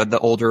Andrea, the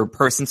older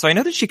person. So I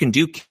know that she can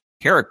do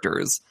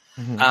characters.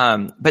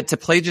 But to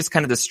play just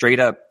kind of the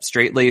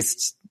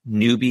straight-laced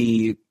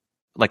newbie,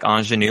 like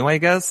ingenue, I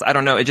guess. I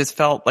don't know. It just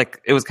felt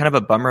like it was kind of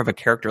a bummer of a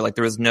character. Like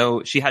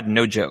she had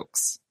no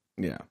jokes.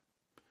 Yeah.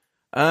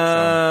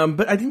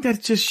 But I think that's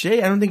just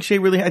Shay. I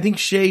think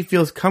Shay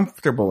feels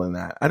comfortable in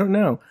that. I don't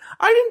know.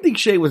 I didn't think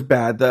Shay was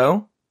bad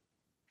though.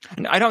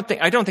 I don't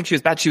think she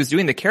was bad. She was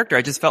doing the character.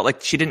 I just felt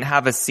like she didn't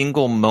have a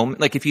single moment.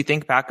 Like if you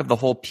think back of the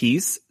whole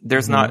piece,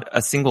 there's not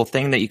a single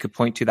thing that you could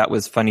point to that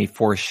was funny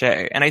for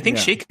Shay. And I think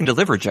Shay can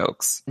deliver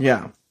jokes.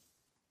 Yeah.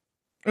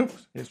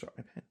 Oops, I just dropped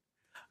my pen.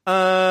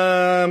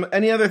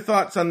 Any other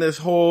thoughts on this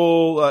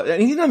whole,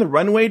 anything on the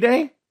runway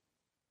day?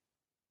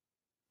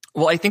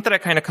 Well, I think that I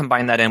kind of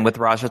combined that in with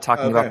Raja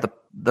talking about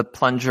the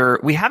plunger.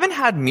 We haven't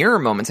had mirror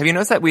moments. Have you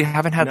noticed that we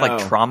haven't had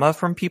like trauma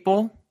from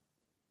people?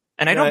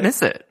 And I don't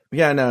miss it.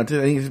 Yeah, no, it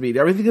needs to be,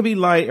 everything can be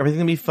light, everything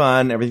can be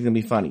fun, everything can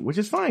be funny, which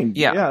is fine.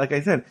 Yeah, like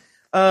I said.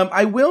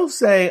 I will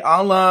say,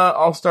 a la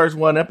All Stars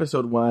 1,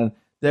 Episode 1,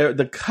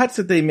 the cuts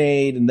that they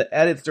made and the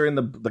edits during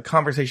the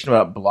conversation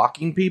about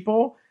blocking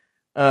people,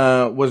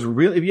 was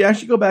really, if you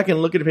actually go back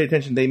and look at it, pay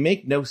attention, they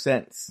make no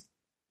sense.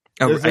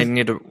 Oh, can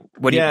you give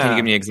me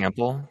an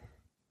example?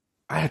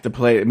 I have to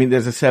play it. I mean,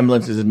 there's a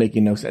semblance of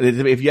making no sense.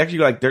 If you actually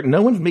go like,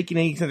 no one's making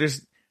any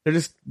sense, they're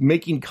just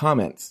making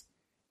comments.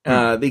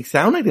 They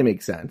sound like they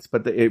make sense,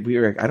 but I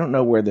don't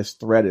know where this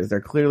thread is. They're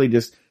clearly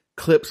just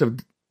clips of,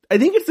 I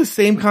think it's the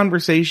same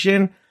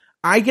conversation.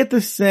 I get the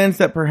sense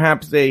that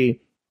perhaps they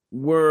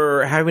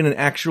were having an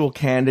actual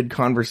candid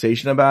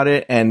conversation about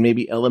it and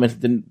maybe elements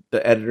the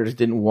editors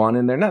didn't want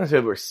in there. Not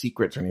necessarily were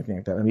secrets or anything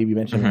like that. Maybe you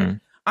mentioned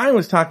I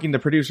was talking to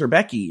producer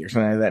Becky or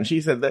something like that, and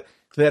she said that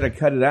they had to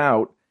cut it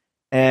out,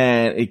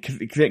 and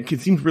it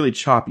seems really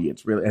choppy.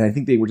 And I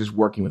think they were just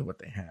working with what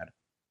they had.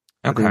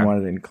 Okay. They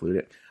wanted to include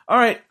it. All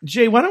right,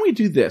 Jay, why don't we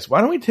do this?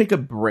 Why don't we take a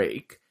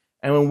break?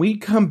 And when we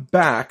come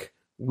back,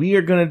 we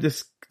are going to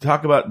just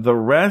talk about the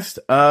rest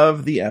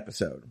of the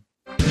episode.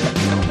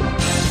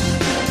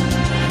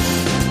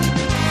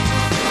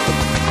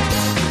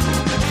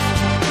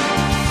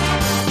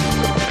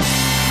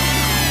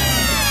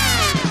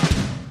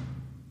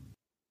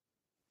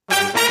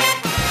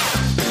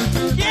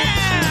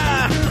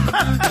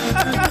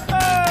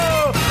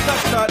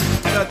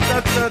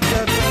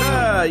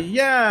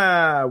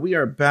 Yeah, we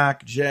are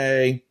back,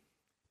 Jay.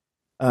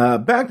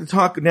 Back to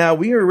talk now.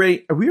 We are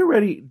ready.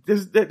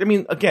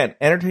 Again,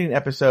 entertaining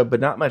episode, but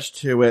not much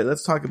to it.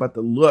 Let's talk about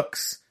the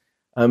looks.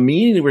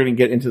 Immediately, we're going to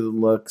get into the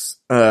looks.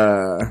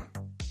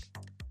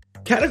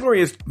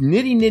 Category is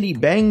nitty nitty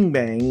bang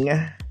bang.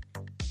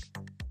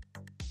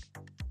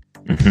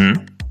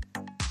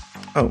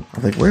 Oh, I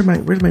was like, where's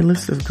my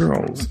list of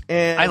girls?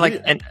 And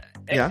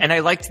I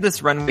liked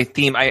this runway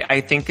theme. I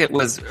think it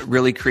was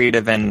really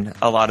creative, and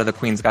a lot of the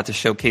queens got to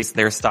showcase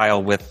their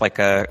style with like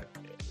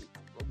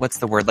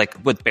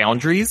with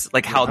boundaries,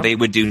 like how they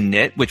would do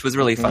knit, which was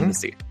really fun to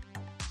see.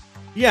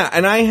 Yeah,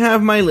 and I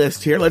have my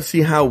list here. Let's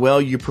see how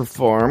well you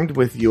performed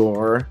with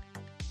your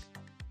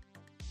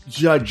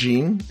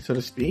judging, so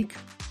to speak.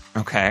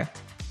 Okay.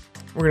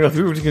 We're going to go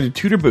through. We're just going to do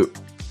Tudor Boot.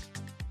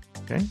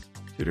 Okay?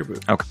 Tudor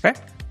Boot. Okay.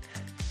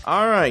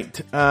 All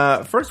right.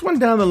 First one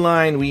down the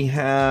line we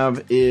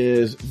have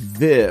is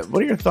Viv.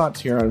 What are your thoughts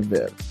here on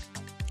Viv?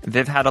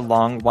 Viv had a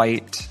long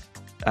white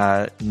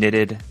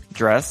knitted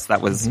dress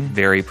that was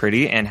very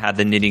pretty and had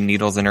the knitting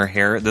needles in her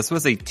hair. This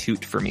was a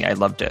toot for me. I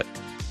loved it.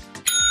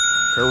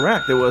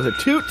 Correct. It was a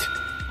toot.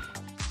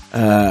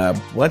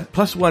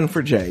 +1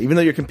 for Jay, even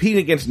though you're competing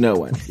against no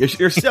one.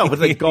 Yourself.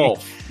 It's like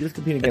golf. You're just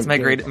competing against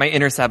my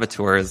inner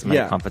saboteur is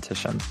my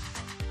competition.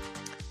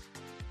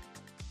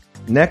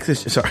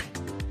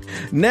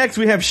 Next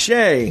we have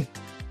Shay.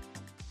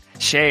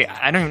 Shay,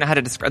 I don't even know how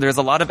to describe. There's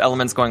a lot of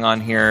elements going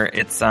on here.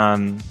 It's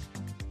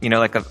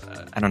like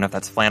I don't know if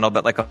that's flannel,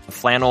 but like a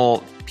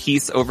flannel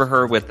piece over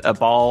her with a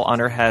ball on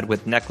her head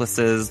with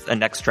necklaces, a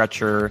neck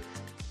stretcher,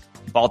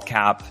 bald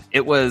cap.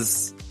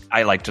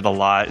 I liked it a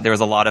lot. There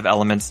was a lot of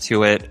elements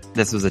to it.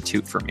 This was a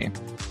toot for me.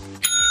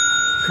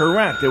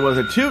 Correct. It was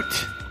a toot.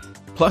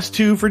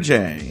 +2 for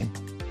Jay.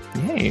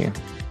 Yay.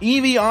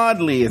 Evie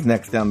Oddly is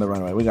next down the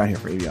runway. We got here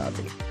for Evie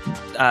Oddly.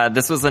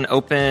 This was an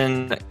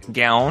open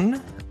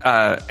gown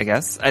I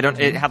guess.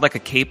 It had like a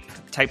cape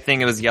type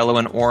thing. It was yellow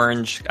and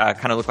orange,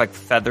 kind of looked like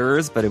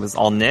feathers, but it was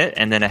all knit,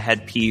 and then a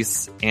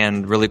headpiece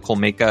and really cool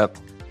makeup.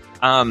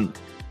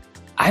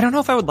 I don't know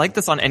if I would like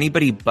this on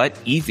anybody but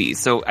Evie.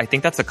 So I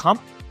think that's a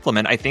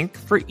compliment. I think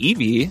for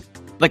Evie,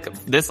 like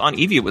this on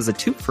Evie, it was a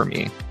 2 for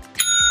me.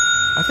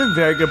 That's a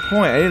very good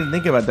point. I didn't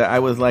think about that. I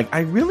was like, I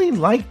really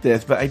like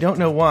this, but I don't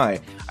know why.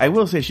 I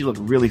will say she looked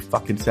really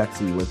fucking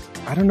sexy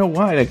with, I don't know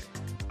why. Like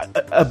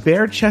a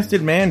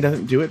bare-chested man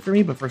doesn't do it for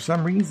me, but for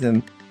some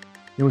reason,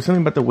 there was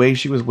something about the way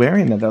she was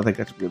wearing that I was like,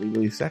 that's really,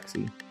 really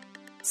sexy.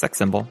 Sex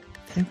symbol.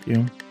 Thank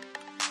you.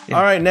 Yeah.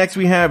 All right, next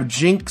we have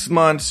Jinx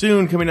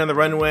Monsoon coming down the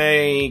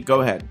runway.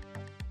 Go ahead.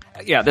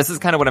 Yeah, this is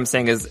kind of what I'm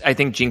saying is I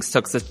think Jinx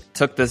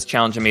took this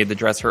challenge and made the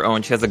dress her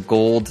own. She has a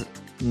gold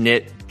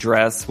knit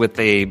dress with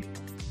a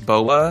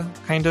boa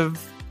kind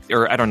of,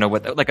 or I don't know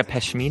what, like a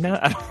pashmina?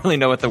 I don't really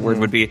know what the word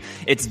would be.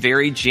 It's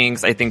very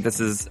Jinx. I think this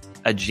is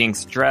a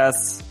Jinx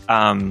dress.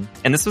 And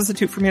this was a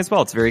 2 for me as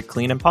well. It's very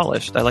clean and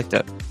polished. I liked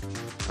it.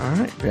 All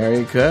right,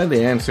 very good.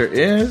 The answer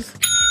is...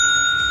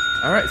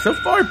 All right, so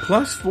far,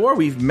 +4.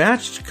 We've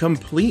matched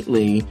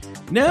completely.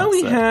 Now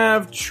we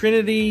have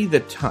Trinity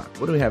the Tuck.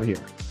 What do we have here?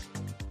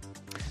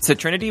 So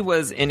Trinity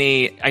was in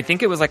I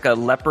think it was like a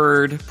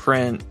leopard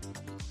print,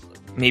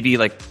 maybe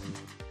like,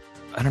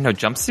 I don't know,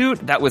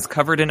 jumpsuit that was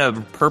covered in a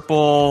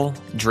purple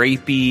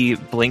drapey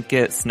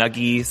blanket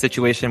snuggie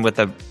situation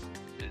with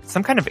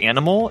some kind of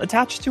animal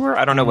attached to her.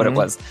 I don't know what it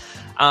was.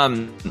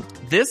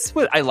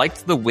 I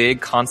liked the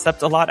wig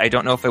concept a lot. I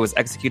don't know if it was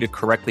executed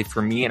correctly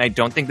for me, and I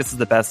don't think this is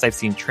the best I've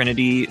seen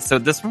Trinity. So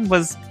this one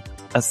was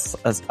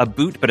a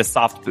boot, but a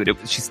soft boot.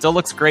 She still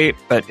looks great,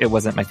 but it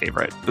wasn't my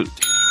favorite boot.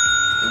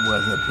 It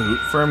was a boot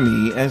for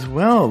me as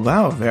well.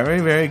 Wow,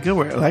 very, very good.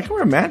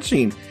 We're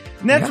matching.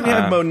 Next, we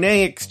have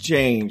Monet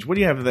Exchange. What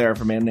do you have there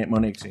for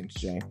Monet Exchange,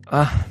 Jay?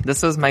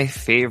 This was my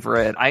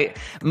favorite.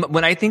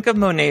 When I think of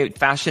Monet,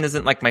 fashion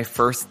isn't like my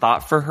first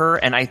thought for her,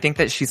 and I think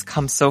that she's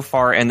come so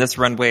far in this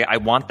runway. I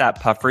want that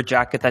puffer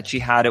jacket that she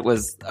had. It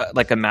was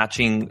like a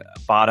matching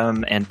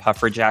bottom and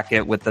puffer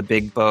jacket with the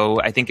big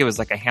bow. I think it was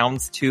like a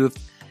houndstooth.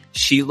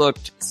 She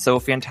looked so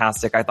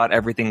fantastic. I thought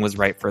everything was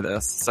right for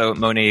this. So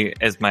Monet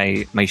is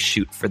my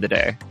shoot for the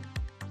day.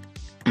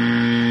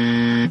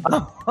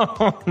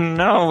 Oh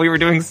no, we were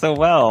doing so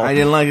well. I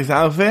didn't like his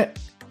outfit.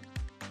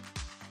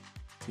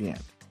 Yeah.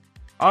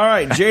 All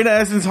right, Jada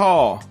Essence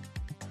Hall.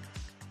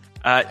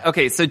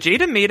 Okay, so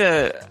Jada made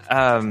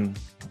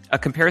a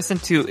comparison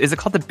to, is it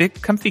called the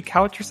Big Comfy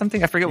Couch or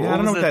something? I forget I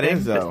don't know what that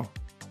is though.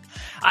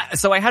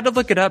 So I had to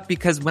look it up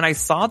because when I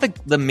saw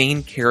the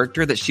main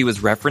character that she was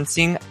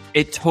referencing,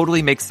 it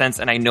totally makes sense.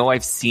 And I know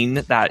I've seen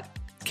that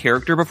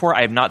character before.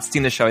 I have not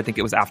seen the show. I think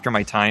it was After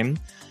My Time.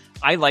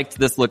 I liked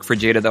this look for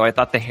Jada though. I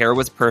thought the hair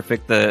was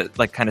perfect. The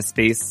like kind of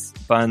space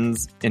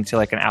buns into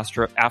like an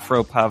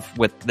afro puff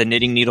with the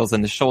knitting needles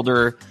in the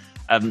shoulder,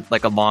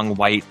 like a long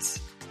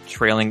white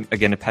trailing,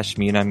 again, a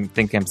pashmina. I'm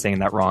thinking I'm saying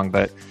that wrong,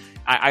 but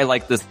I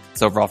like this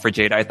overall for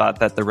Jada. I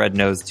thought that the red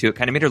nose too, it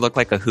kind of made her look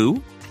like a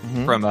Who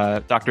from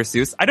Dr.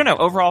 Seuss. I don't know.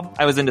 Overall,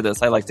 I was into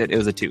this. I liked it. It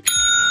was a toot.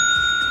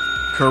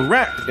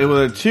 Correct. It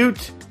was a toot.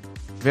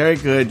 Very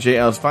good,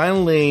 JLs.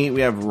 Finally, we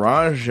have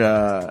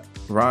Raja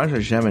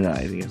Gemini,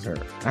 I think is her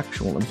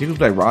actual name. She goes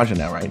by Raja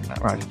now, right?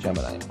 Not Raja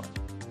Gemini anymore.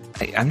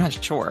 I'm not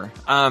sure.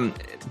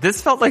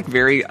 This felt like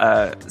very,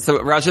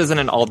 so Raja is in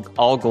an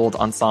all gold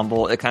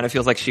ensemble. It kind of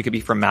feels like she could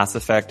be from Mass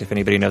Effect, if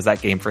anybody knows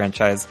that game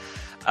franchise.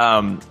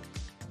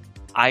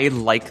 I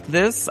like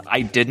this.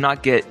 I did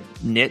not get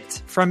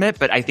knit from it,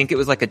 but I think it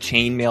was like a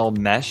chainmail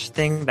mesh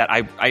thing that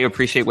I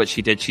appreciate what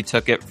she did. She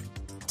took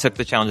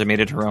the challenge and made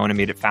it her own and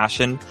made it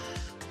fashion.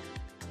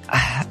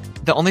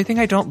 The only thing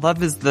I don't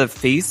love is the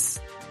face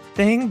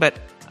thing, but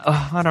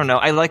I don't know.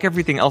 I like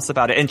everything else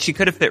about it. And she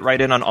could have fit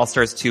right in on All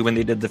Stars 2 when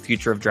they did the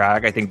Future of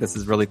Drag. I think this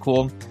is really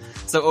cool.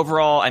 So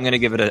overall, I'm going to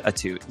give it a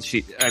 2. I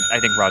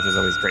think Raja's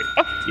always great.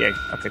 Oh, yay.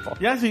 Okay, cool.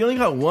 Yeah, so you only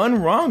got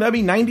one wrong. That'd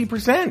be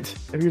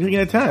 90% if you're taking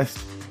a test.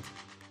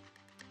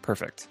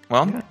 Perfect.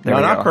 Well, yeah.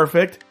 Not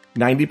perfect.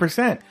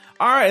 90%.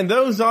 All right, and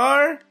those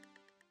are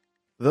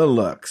the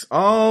looks.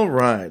 All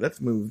right,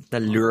 let's move. The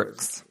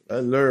looks.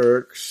 The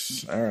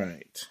looks. All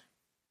right.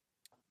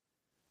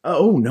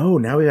 Oh no!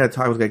 Now we gotta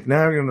talk.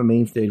 Now we're on the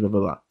main stage. Blah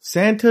blah blah.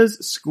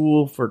 Santa's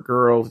School for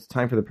Girls. It's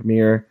time for the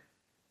premiere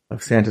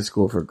of Santa's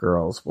School for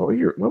Girls. What were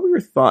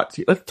your thoughts?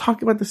 Let's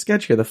talk about the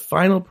sketch here. The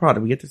final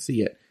product. We get to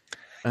see it.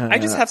 I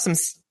just have some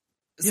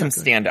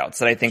standouts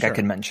that I think I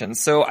can mention.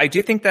 So I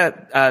do think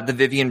that the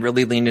Vivian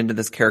really leaned into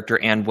this character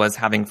and was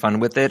having fun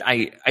with it.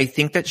 I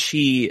think that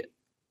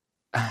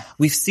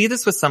we see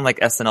this with some like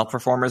SNL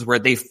performers where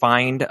they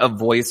find a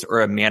voice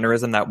or a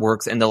mannerism that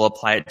works and they'll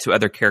apply it to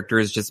other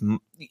characters. Just,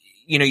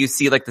 you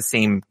see like the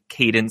same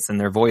cadence in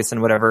their voice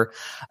and whatever.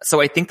 So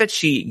I think that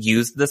she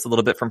used this a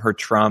little bit from her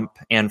Trump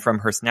and from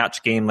her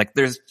Snatch game. Like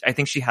I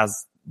think she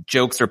has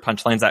jokes or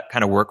punchlines that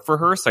kind of work for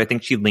her. So I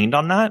think she leaned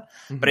on that,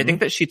 but I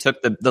think that she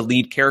took the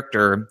lead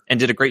character and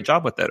did a great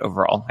job with it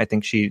overall. I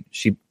think she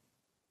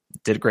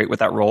did great with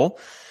that role.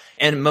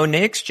 And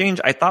Monet Exchange,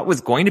 I thought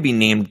was going to be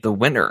named the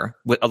winner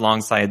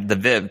alongside the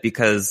Viv,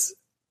 because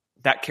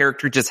that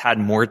character just had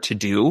more to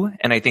do.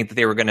 And I think that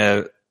they were going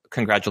to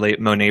congratulate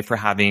Monet for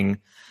having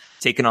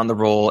taken on the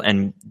role.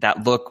 And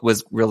that look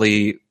was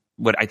really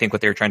what I think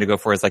what they were trying to go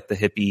for, is like the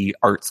hippie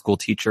art school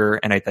teacher.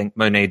 And I think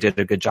Monet did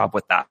a good job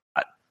with that.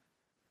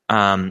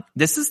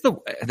 This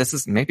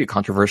is maybe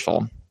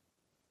controversial.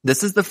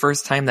 This is the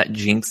first time that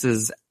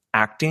Jinx's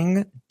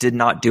acting did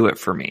not do it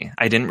for me.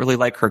 I didn't really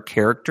like her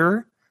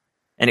character,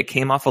 and it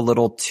came off a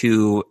little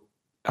too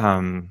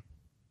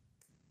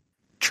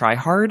try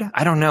hard.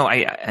 I don't know.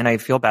 I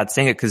feel bad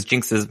saying it because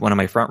Jinx is one of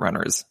my front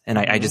runners, and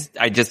I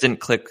just didn't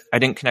click. I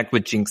didn't connect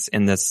with Jinx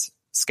in this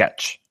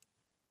sketch.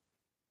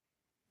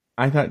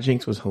 I thought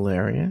Jinx was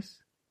hilarious.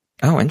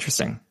 Oh,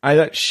 interesting. I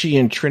thought she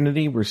and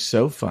Trinity were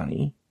so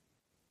funny.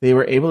 They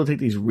were able to take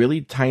these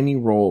really tiny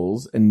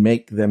roles and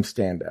make them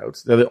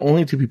standouts. They're the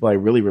only two people I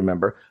really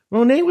remember.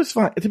 Monet was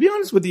fine. To be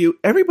honest with you,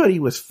 everybody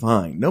was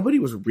fine. Nobody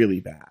was really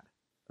bad.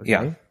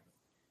 Okay?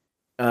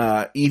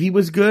 Yeah. Evie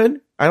was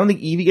good. I don't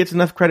think Evie gets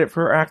enough credit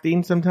for her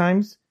acting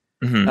sometimes.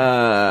 Mm-hmm.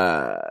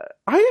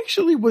 I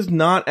actually was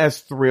not as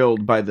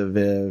thrilled by the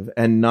Viv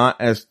and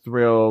not as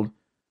thrilled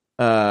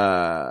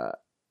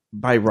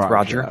by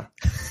Roger.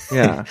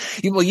 Yeah.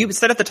 Well, you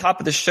said at the top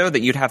of the show that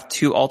you'd have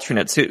two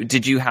alternates. So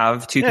did you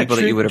have two people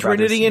that you would have rather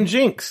Trinity seen? and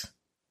Jinx.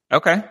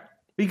 Okay.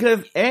 Because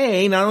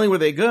not only were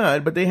they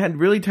good, but they had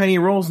really tiny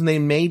roles and they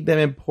made them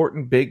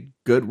important, big,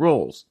 good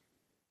roles.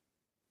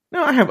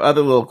 Now I have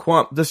other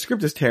little the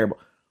script is terrible.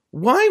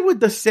 Why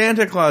would the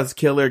Santa Claus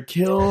killer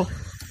kill?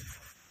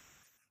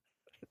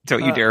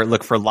 Don't you dare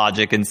look for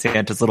logic in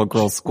Santa's little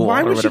girl's school.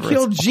 Why would she whatever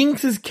kill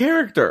Jinx's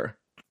character?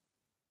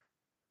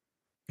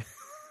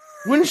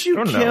 Wouldn't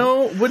you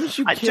kill?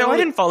 Joe, I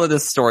didn't follow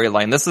this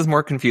storyline. This is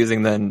more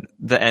confusing than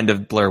the end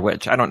of Blair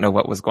Witch. I don't know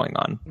what was going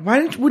on.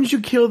 Wouldn't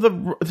you kill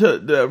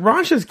the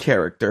Raja's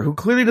character, who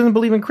clearly doesn't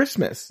believe in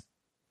Christmas?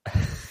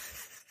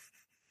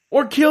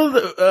 Or kill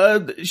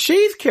the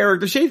Shay's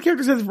character. Shay's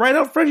character says right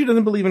out front she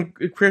doesn't believe in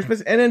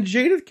Christmas, and then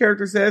Jada's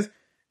character says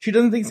she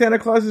doesn't think Santa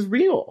Claus is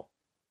real.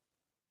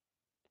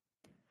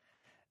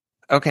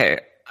 Okay,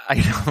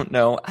 I don't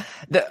know.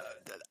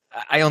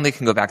 I only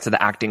can go back to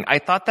the acting. I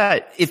thought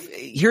that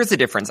here's the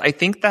difference. I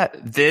think that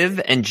Viv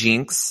and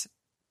Jinx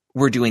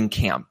were doing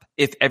camp.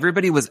 If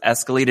everybody was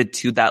escalated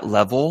to that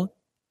level,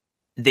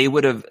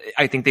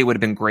 I think they would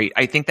have been great.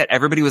 I think that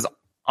everybody was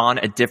on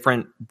a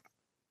different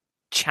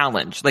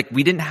challenge. Like,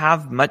 we didn't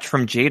have much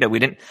from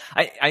Jada.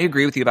 I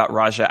agree with you about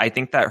Raja. I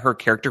think that her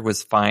character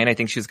was fine. I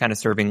think she was kind of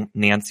serving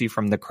Nancy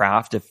from The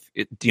Craft,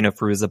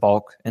 Fairuza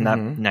Balk in that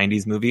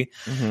 90s movie.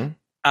 Mm-hmm.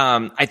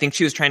 I think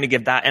she was trying to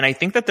give that, and I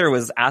think that there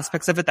was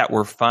aspects of it that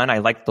were fun. I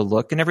liked the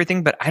look and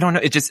everything, but I don't know.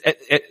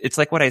 It's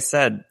like what I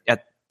said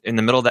in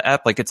the middle of the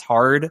ep. Like, it's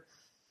hard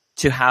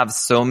to have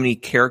so many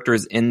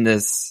characters in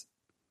this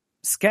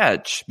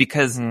sketch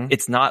because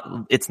it's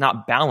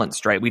not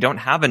balanced, right? We don't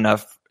have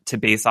enough to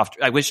base off.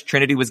 I wish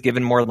Trinity was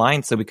given more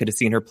lines so we could have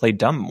seen her play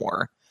dumb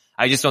more.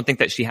 I just don't think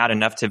that she had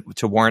enough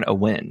to warrant a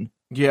win.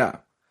 Yeah.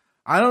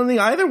 I don't think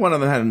either one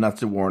of them had enough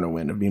to warrant a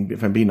win,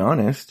 if I'm being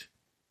honest.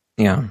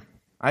 Yeah.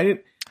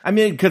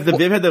 Because the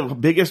Viv had the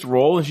biggest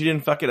role and she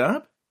didn't fuck it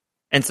up?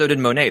 And so did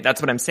Monet. That's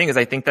what I'm saying, is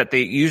I think that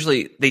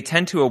they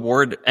tend to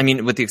award,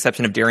 with the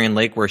exception of Darien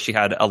Lake where she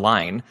had a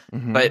line,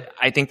 but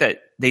I think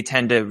that they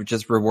tend to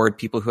just reward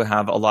people who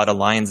have a lot of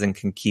lines and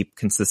can keep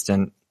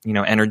consistent,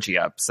 energy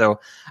up. So,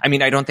 I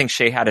don't think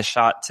Shay had a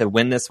shot to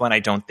win this one. I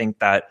don't think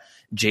that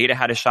Jada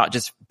had a shot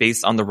just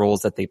based on the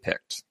roles that they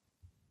picked.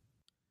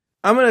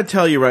 I'm going to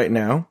tell you right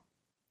now,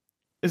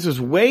 this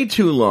was way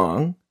too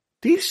long.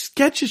 These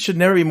sketches should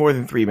never be more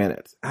than 3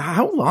 minutes.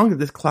 How long did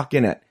this clock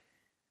in at?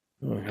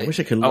 Oh, I wish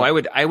I could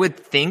look. I would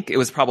think it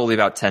was probably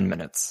about 10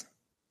 minutes.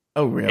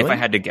 Oh, really? If I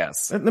had to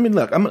guess. Let me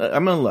look. I'm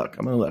gonna look.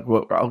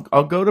 Well,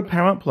 I'll go to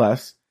Paramount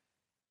Plus,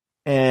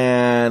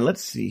 and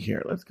let's see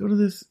here. Let's go to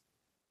this.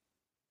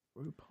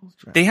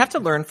 They have to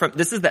learn from.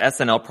 This is the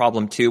SNL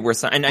problem too, where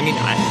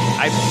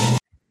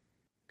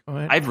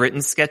I've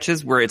written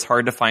sketches where it's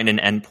hard to find an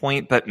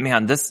endpoint, but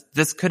man, this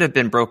could have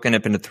been broken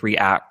up into 3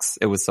 acts.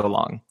 It was so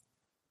long.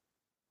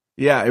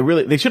 Yeah,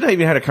 they should have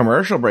even had a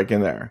commercial break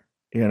in there,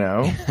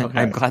 Okay.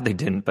 I'm glad they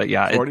didn't, but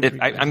yeah,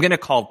 I'm going to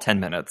call 10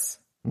 minutes.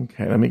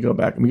 Okay, let me go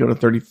back. Let me go to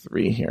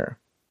 33 here.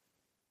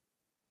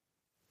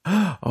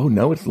 Oh,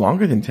 no, it's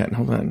longer than 10.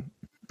 Hold on.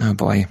 Oh,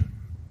 boy.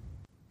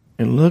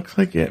 It looks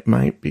like it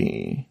might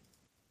be.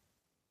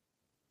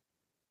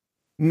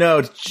 No,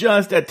 it's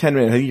just at 10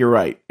 minutes. I think you're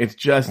right. It's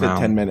just at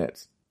 10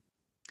 minutes.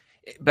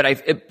 But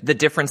the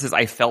difference is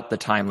I felt the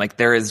time. Like,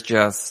 there is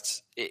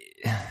just,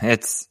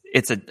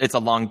 it's a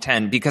long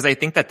 10, because I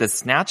think that the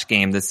Snatch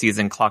Game this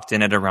season clocked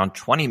in at around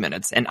 20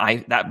 minutes, and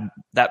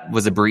that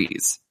was a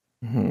breeze.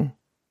 Mm-hmm.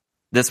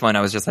 This one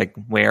I was just like,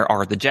 where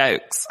are the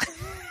jokes?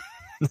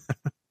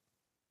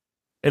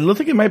 It looks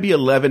like it might be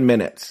 11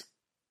 minutes.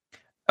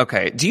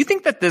 Okay. Do you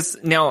think that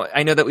now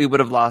I know that we would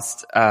have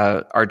lost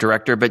our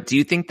director, but do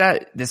you think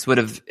that this would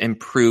have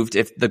improved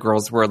if the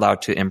girls were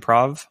allowed to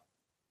improv?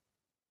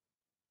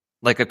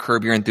 like a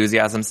Curb Your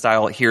Enthusiasm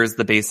style, here's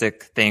the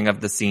basic thing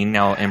of the scene,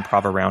 now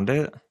improv around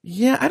it?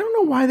 Yeah, I don't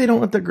know why they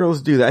don't let the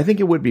girls do that. I think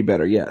it would be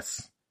better,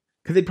 yes.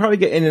 Because they'd probably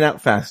get in and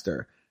out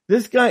faster.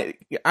 This guy,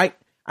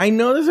 I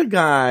know there's a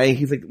guy,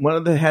 he's like one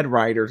of the head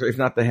writers, or if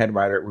not the head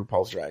writer at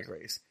RuPaul's Drag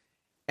Race.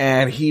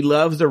 And he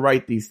loves to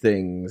write these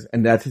things,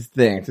 and that's his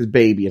thing. It's his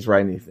baby, is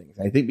writing these things.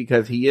 And I think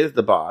because he is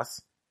the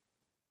boss,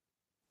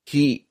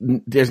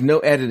 there's no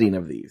editing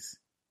of these.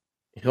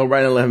 He'll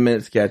write an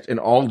 11-minute sketch, and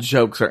all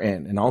jokes are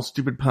in, and all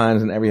stupid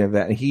puns and everything like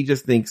that. And he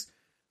just thinks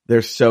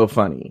they're so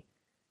funny.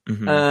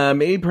 Mm-hmm.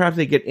 Maybe perhaps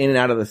they get in and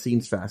out of the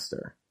scenes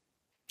faster.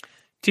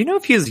 Do you know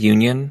if he has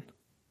union?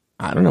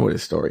 I don't know what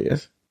his story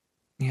is.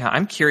 Yeah,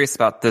 I'm curious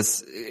about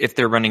this, if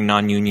they're running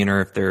non-union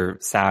or if they're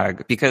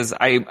SAG, because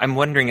I'm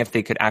wondering if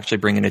they could actually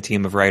bring in a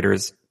team of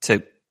writers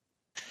to...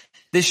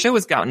 This show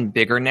has gotten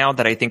bigger now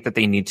that I think that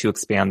they need to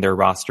expand their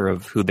roster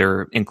of who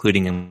they're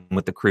including in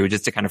with the crew,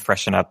 just to kind of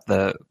freshen up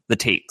the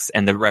takes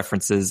and the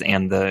references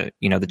and the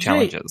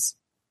challenges.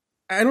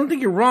 Jay, I don't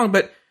think you're wrong,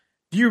 but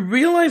do you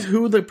realize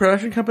who the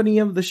production company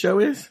of the show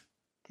is?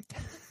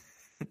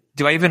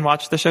 Do I even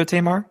watch the show,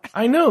 Tamar?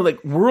 I know,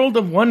 like World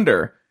of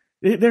Wonder.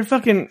 They're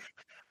fucking...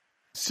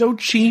 so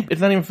cheap, it's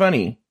not even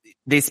funny.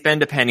 They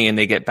spend a penny and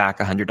they get back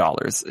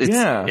 $100.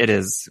 Yeah. It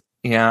is.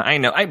 Yeah, I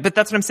know. But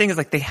that's what I'm saying is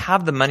like they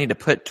have the money to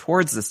put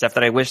towards the stuff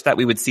that I wish that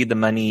we would see the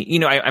money. You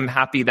know, I'm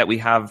happy that we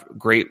have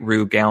great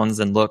Rue gowns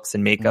and looks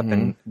and makeup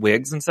and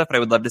wigs and stuff, but I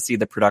would love to see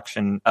the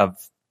production of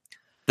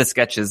the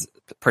sketches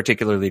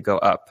particularly go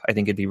up. I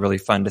think it'd be really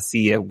fun to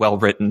see a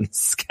well-written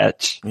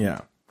sketch.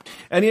 Yeah.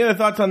 Any other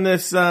thoughts on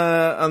this,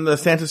 on the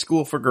Santa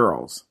School for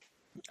Girls?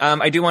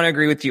 I do want to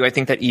agree with you. I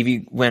think that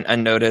Evie went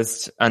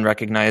unnoticed,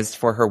 unrecognized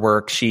for her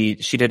work. She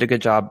did a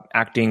good job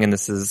acting, and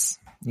this is,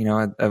 you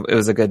know, it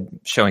was a good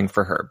showing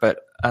for her. But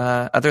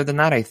other than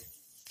that, I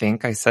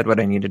think I said what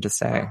I needed to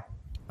say.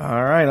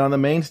 All right. On the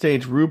main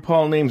stage,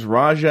 RuPaul names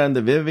Raja and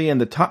the Vivian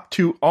the top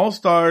 2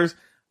 All-Stars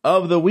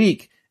of the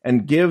week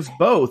and gives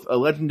both a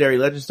legendary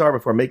legend star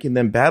before making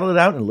them battle it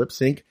out in lip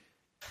sync.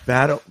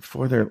 Battle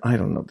for their, I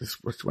don't know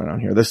what's going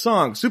on here. The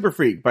song Super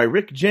Freak by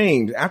Rick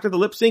James. After the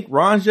lip sync,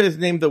 Raja is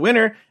named the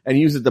winner and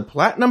uses the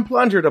platinum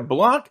plunger to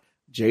block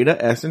Jada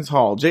Essence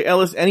Hall. Jay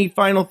Ellis, any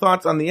final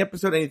thoughts on the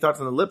episode? Any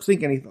thoughts on the lip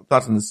sync? Any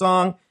thoughts on the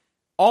song?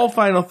 All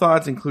final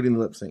thoughts, including the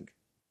lip sync.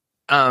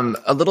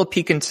 A little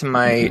peek into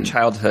my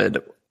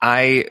childhood.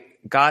 I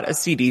got a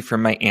CD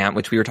from my aunt,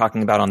 which we were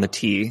talking about on the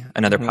T,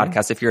 another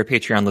podcast. If you're a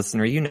Patreon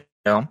listener, you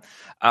know,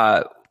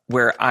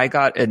 where I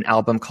got an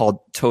album called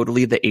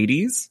Totally the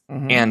 80s,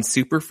 and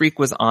Super Freak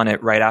was on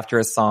it right after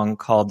a song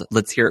called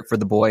Let's Hear It for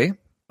the Boy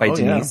by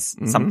Denise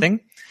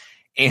something.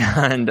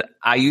 And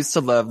I used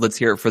to love Let's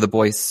Hear It for the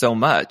Boy so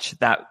much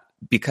that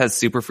because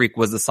Super Freak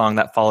was the song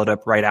that followed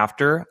up right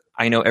after,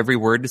 I know every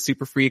word to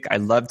Super Freak. I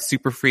loved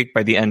Super Freak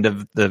by the end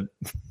of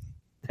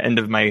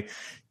my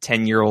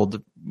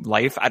 10-year-old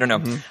life. I don't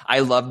know. I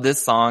love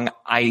this song.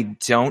 I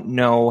don't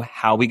know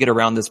how we get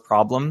around this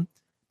problem,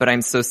 but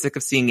I'm so sick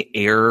of seeing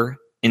air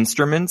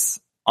instruments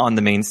on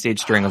the main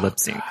stage during a lip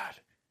sync.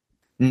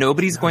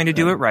 Nobody's going to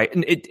do it right.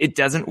 And it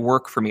doesn't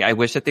work for me. I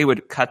wish that they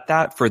would cut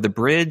that for the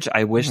bridge.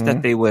 I wish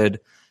that they would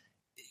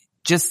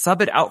just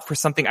sub it out for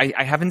something.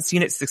 I haven't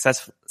seen it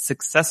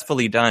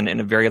successfully done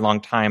in a very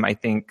long time. I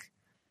think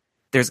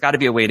there's got to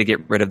be a way to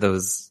get rid of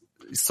those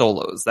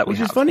solos that we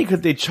have. Which is funny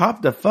because they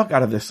chopped the fuck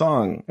out of this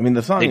song. I mean,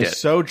 the song is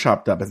so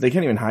chopped up, they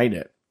can't even hide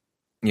it.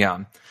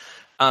 Yeah.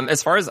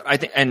 As far as I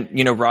think, and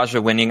you know,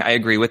 Raja winning, I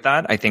agree with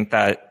that. I think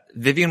that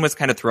Vivian was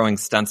kind of throwing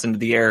stunts into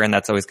the air, and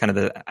that's always kind of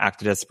the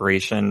act of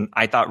desperation.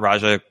 I thought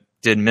Raja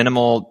did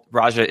minimal.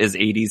 Raja is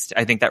 80s.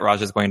 I think that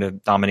Raja is going to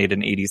dominate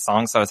an 80s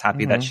song, so I was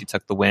happy that she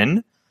took the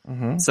win.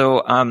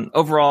 So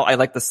overall, I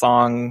like the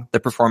song. The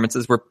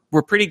performances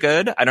were pretty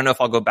good. I don't know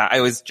if I'll go back. I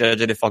always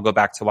judge it if I'll go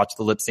back to watch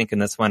the lip sync in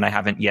this one. I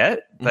haven't yet,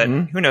 but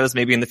who knows?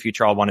 Maybe in the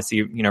future I'll want to see,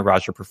 you know,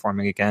 Raja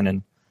performing again.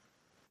 And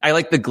I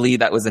like the glee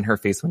that was in her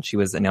face when she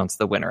was announced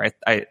the winner.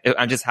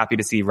 I'm just happy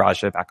to see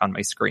Raja back on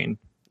my screen.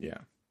 Yeah.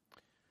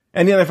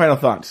 Any other final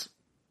thoughts?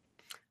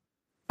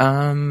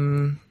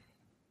 I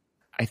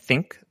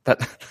think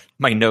that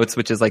my notes,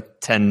 which is like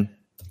 10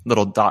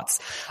 little dots.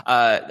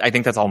 I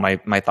think that's all my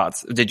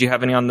thoughts. Did you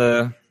have any on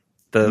the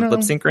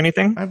lip sync or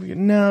anything?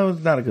 No,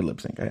 it's not a good lip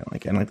sync. I don't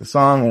like it. I don't like the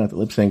song. I don't like the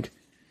lip sync.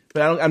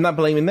 But I'm not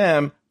blaming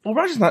them. Well,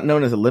 Raja's not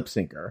known as a lip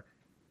syncer.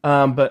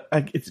 But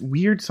it's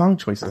weird song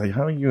choices. Like,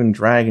 how are you in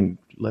drag and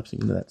lip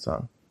sync into that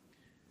song?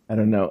 I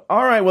don't know.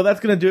 All right, well,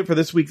 that's going to do it for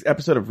this week's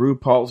episode of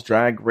RuPaul's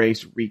Drag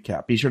Race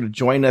Recap. Be sure to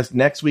join us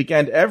next week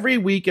and every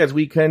week as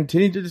we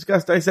continue to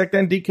discuss, dissect,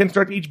 and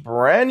deconstruct each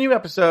brand new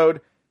episode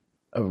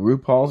of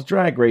RuPaul's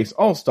Drag Race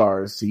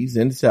All-Stars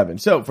Season 7.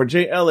 So, for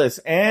Jay Ellis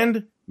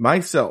and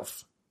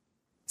myself,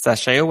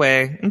 sashay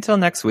away. Until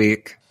next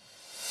week.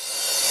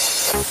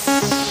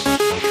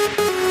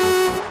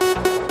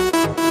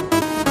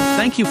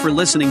 Thank you for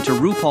listening to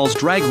RuPaul's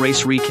Drag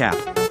Race Recap.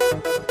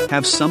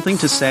 Have something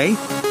to say?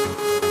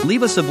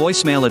 Leave us a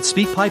voicemail at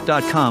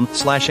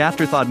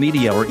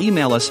speakpipe.com/afterthoughtmedia or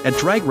email us at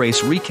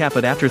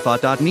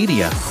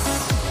dragracerecap@afterthought.media.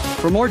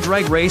 For more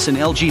Drag Race and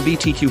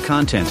LGBTQ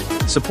content,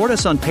 support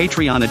us on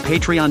Patreon at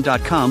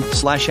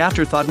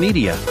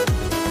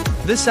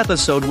patreon.com/afterthoughtmedia. This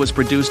episode was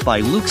produced by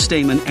Luke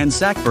Stamen and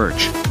Zach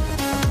Birch.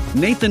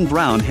 Nathan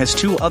Brown has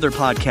 2 other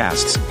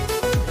podcasts.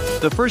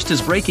 The first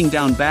is Breaking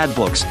Down Bad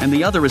Books and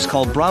the other is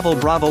called Bravo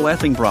Bravo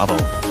Effing Bravo.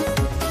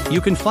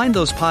 You can find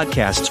those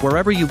podcasts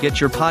wherever you get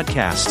your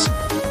podcasts.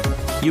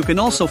 You can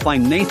also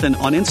find Nathan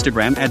on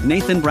Instagram at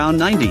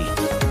NathanBrown90.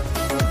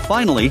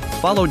 Finally,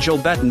 follow Joe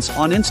Bettens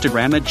on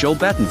Instagram at Joe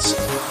Bettens.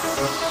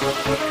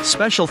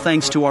 Special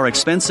thanks to our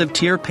expensive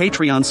tier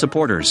Patreon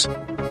supporters: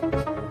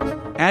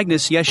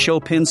 Agnes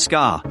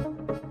Yeshopinska,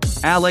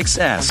 Alex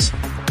S.,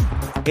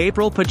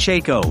 April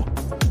Pacheco,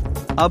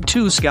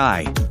 Ubtu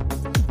Sky,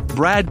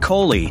 Brad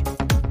Coley,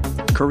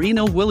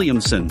 Karina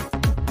Williamson,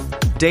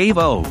 Dave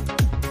O.,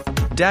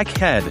 Dak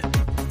Head,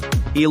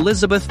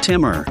 Elizabeth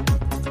Timmer,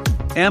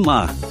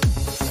 Emma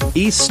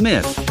E.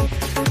 Smith,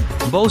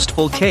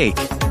 Boastful Cake,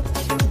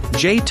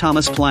 J.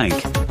 Thomas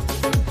Plank,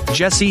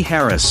 Jesse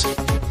Harris,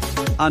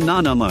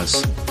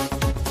 Anonymous,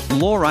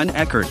 Lauren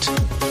Eckert,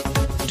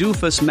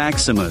 Doofus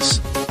Maximus,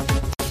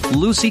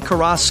 Lucy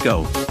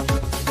Carrasco,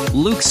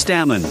 Luke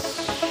Stammen,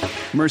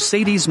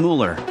 Mercedes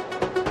Mueller,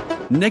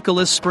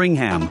 Nicholas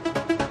Springham,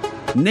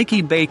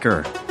 Nikki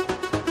Baker,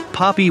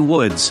 Poppy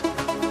Woods,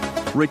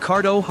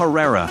 Ricardo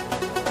Herrera,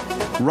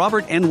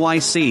 Robert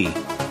NYC,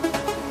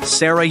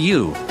 Sarah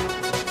Yu,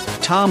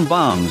 Tom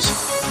Bombs,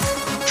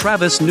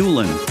 Travis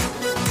Newland,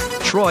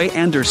 Troy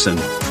Anderson,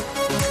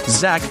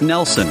 Zach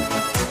Nelson.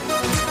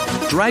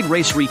 Drag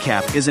Race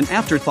Recap is an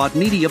Afterthought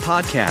Media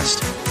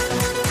podcast.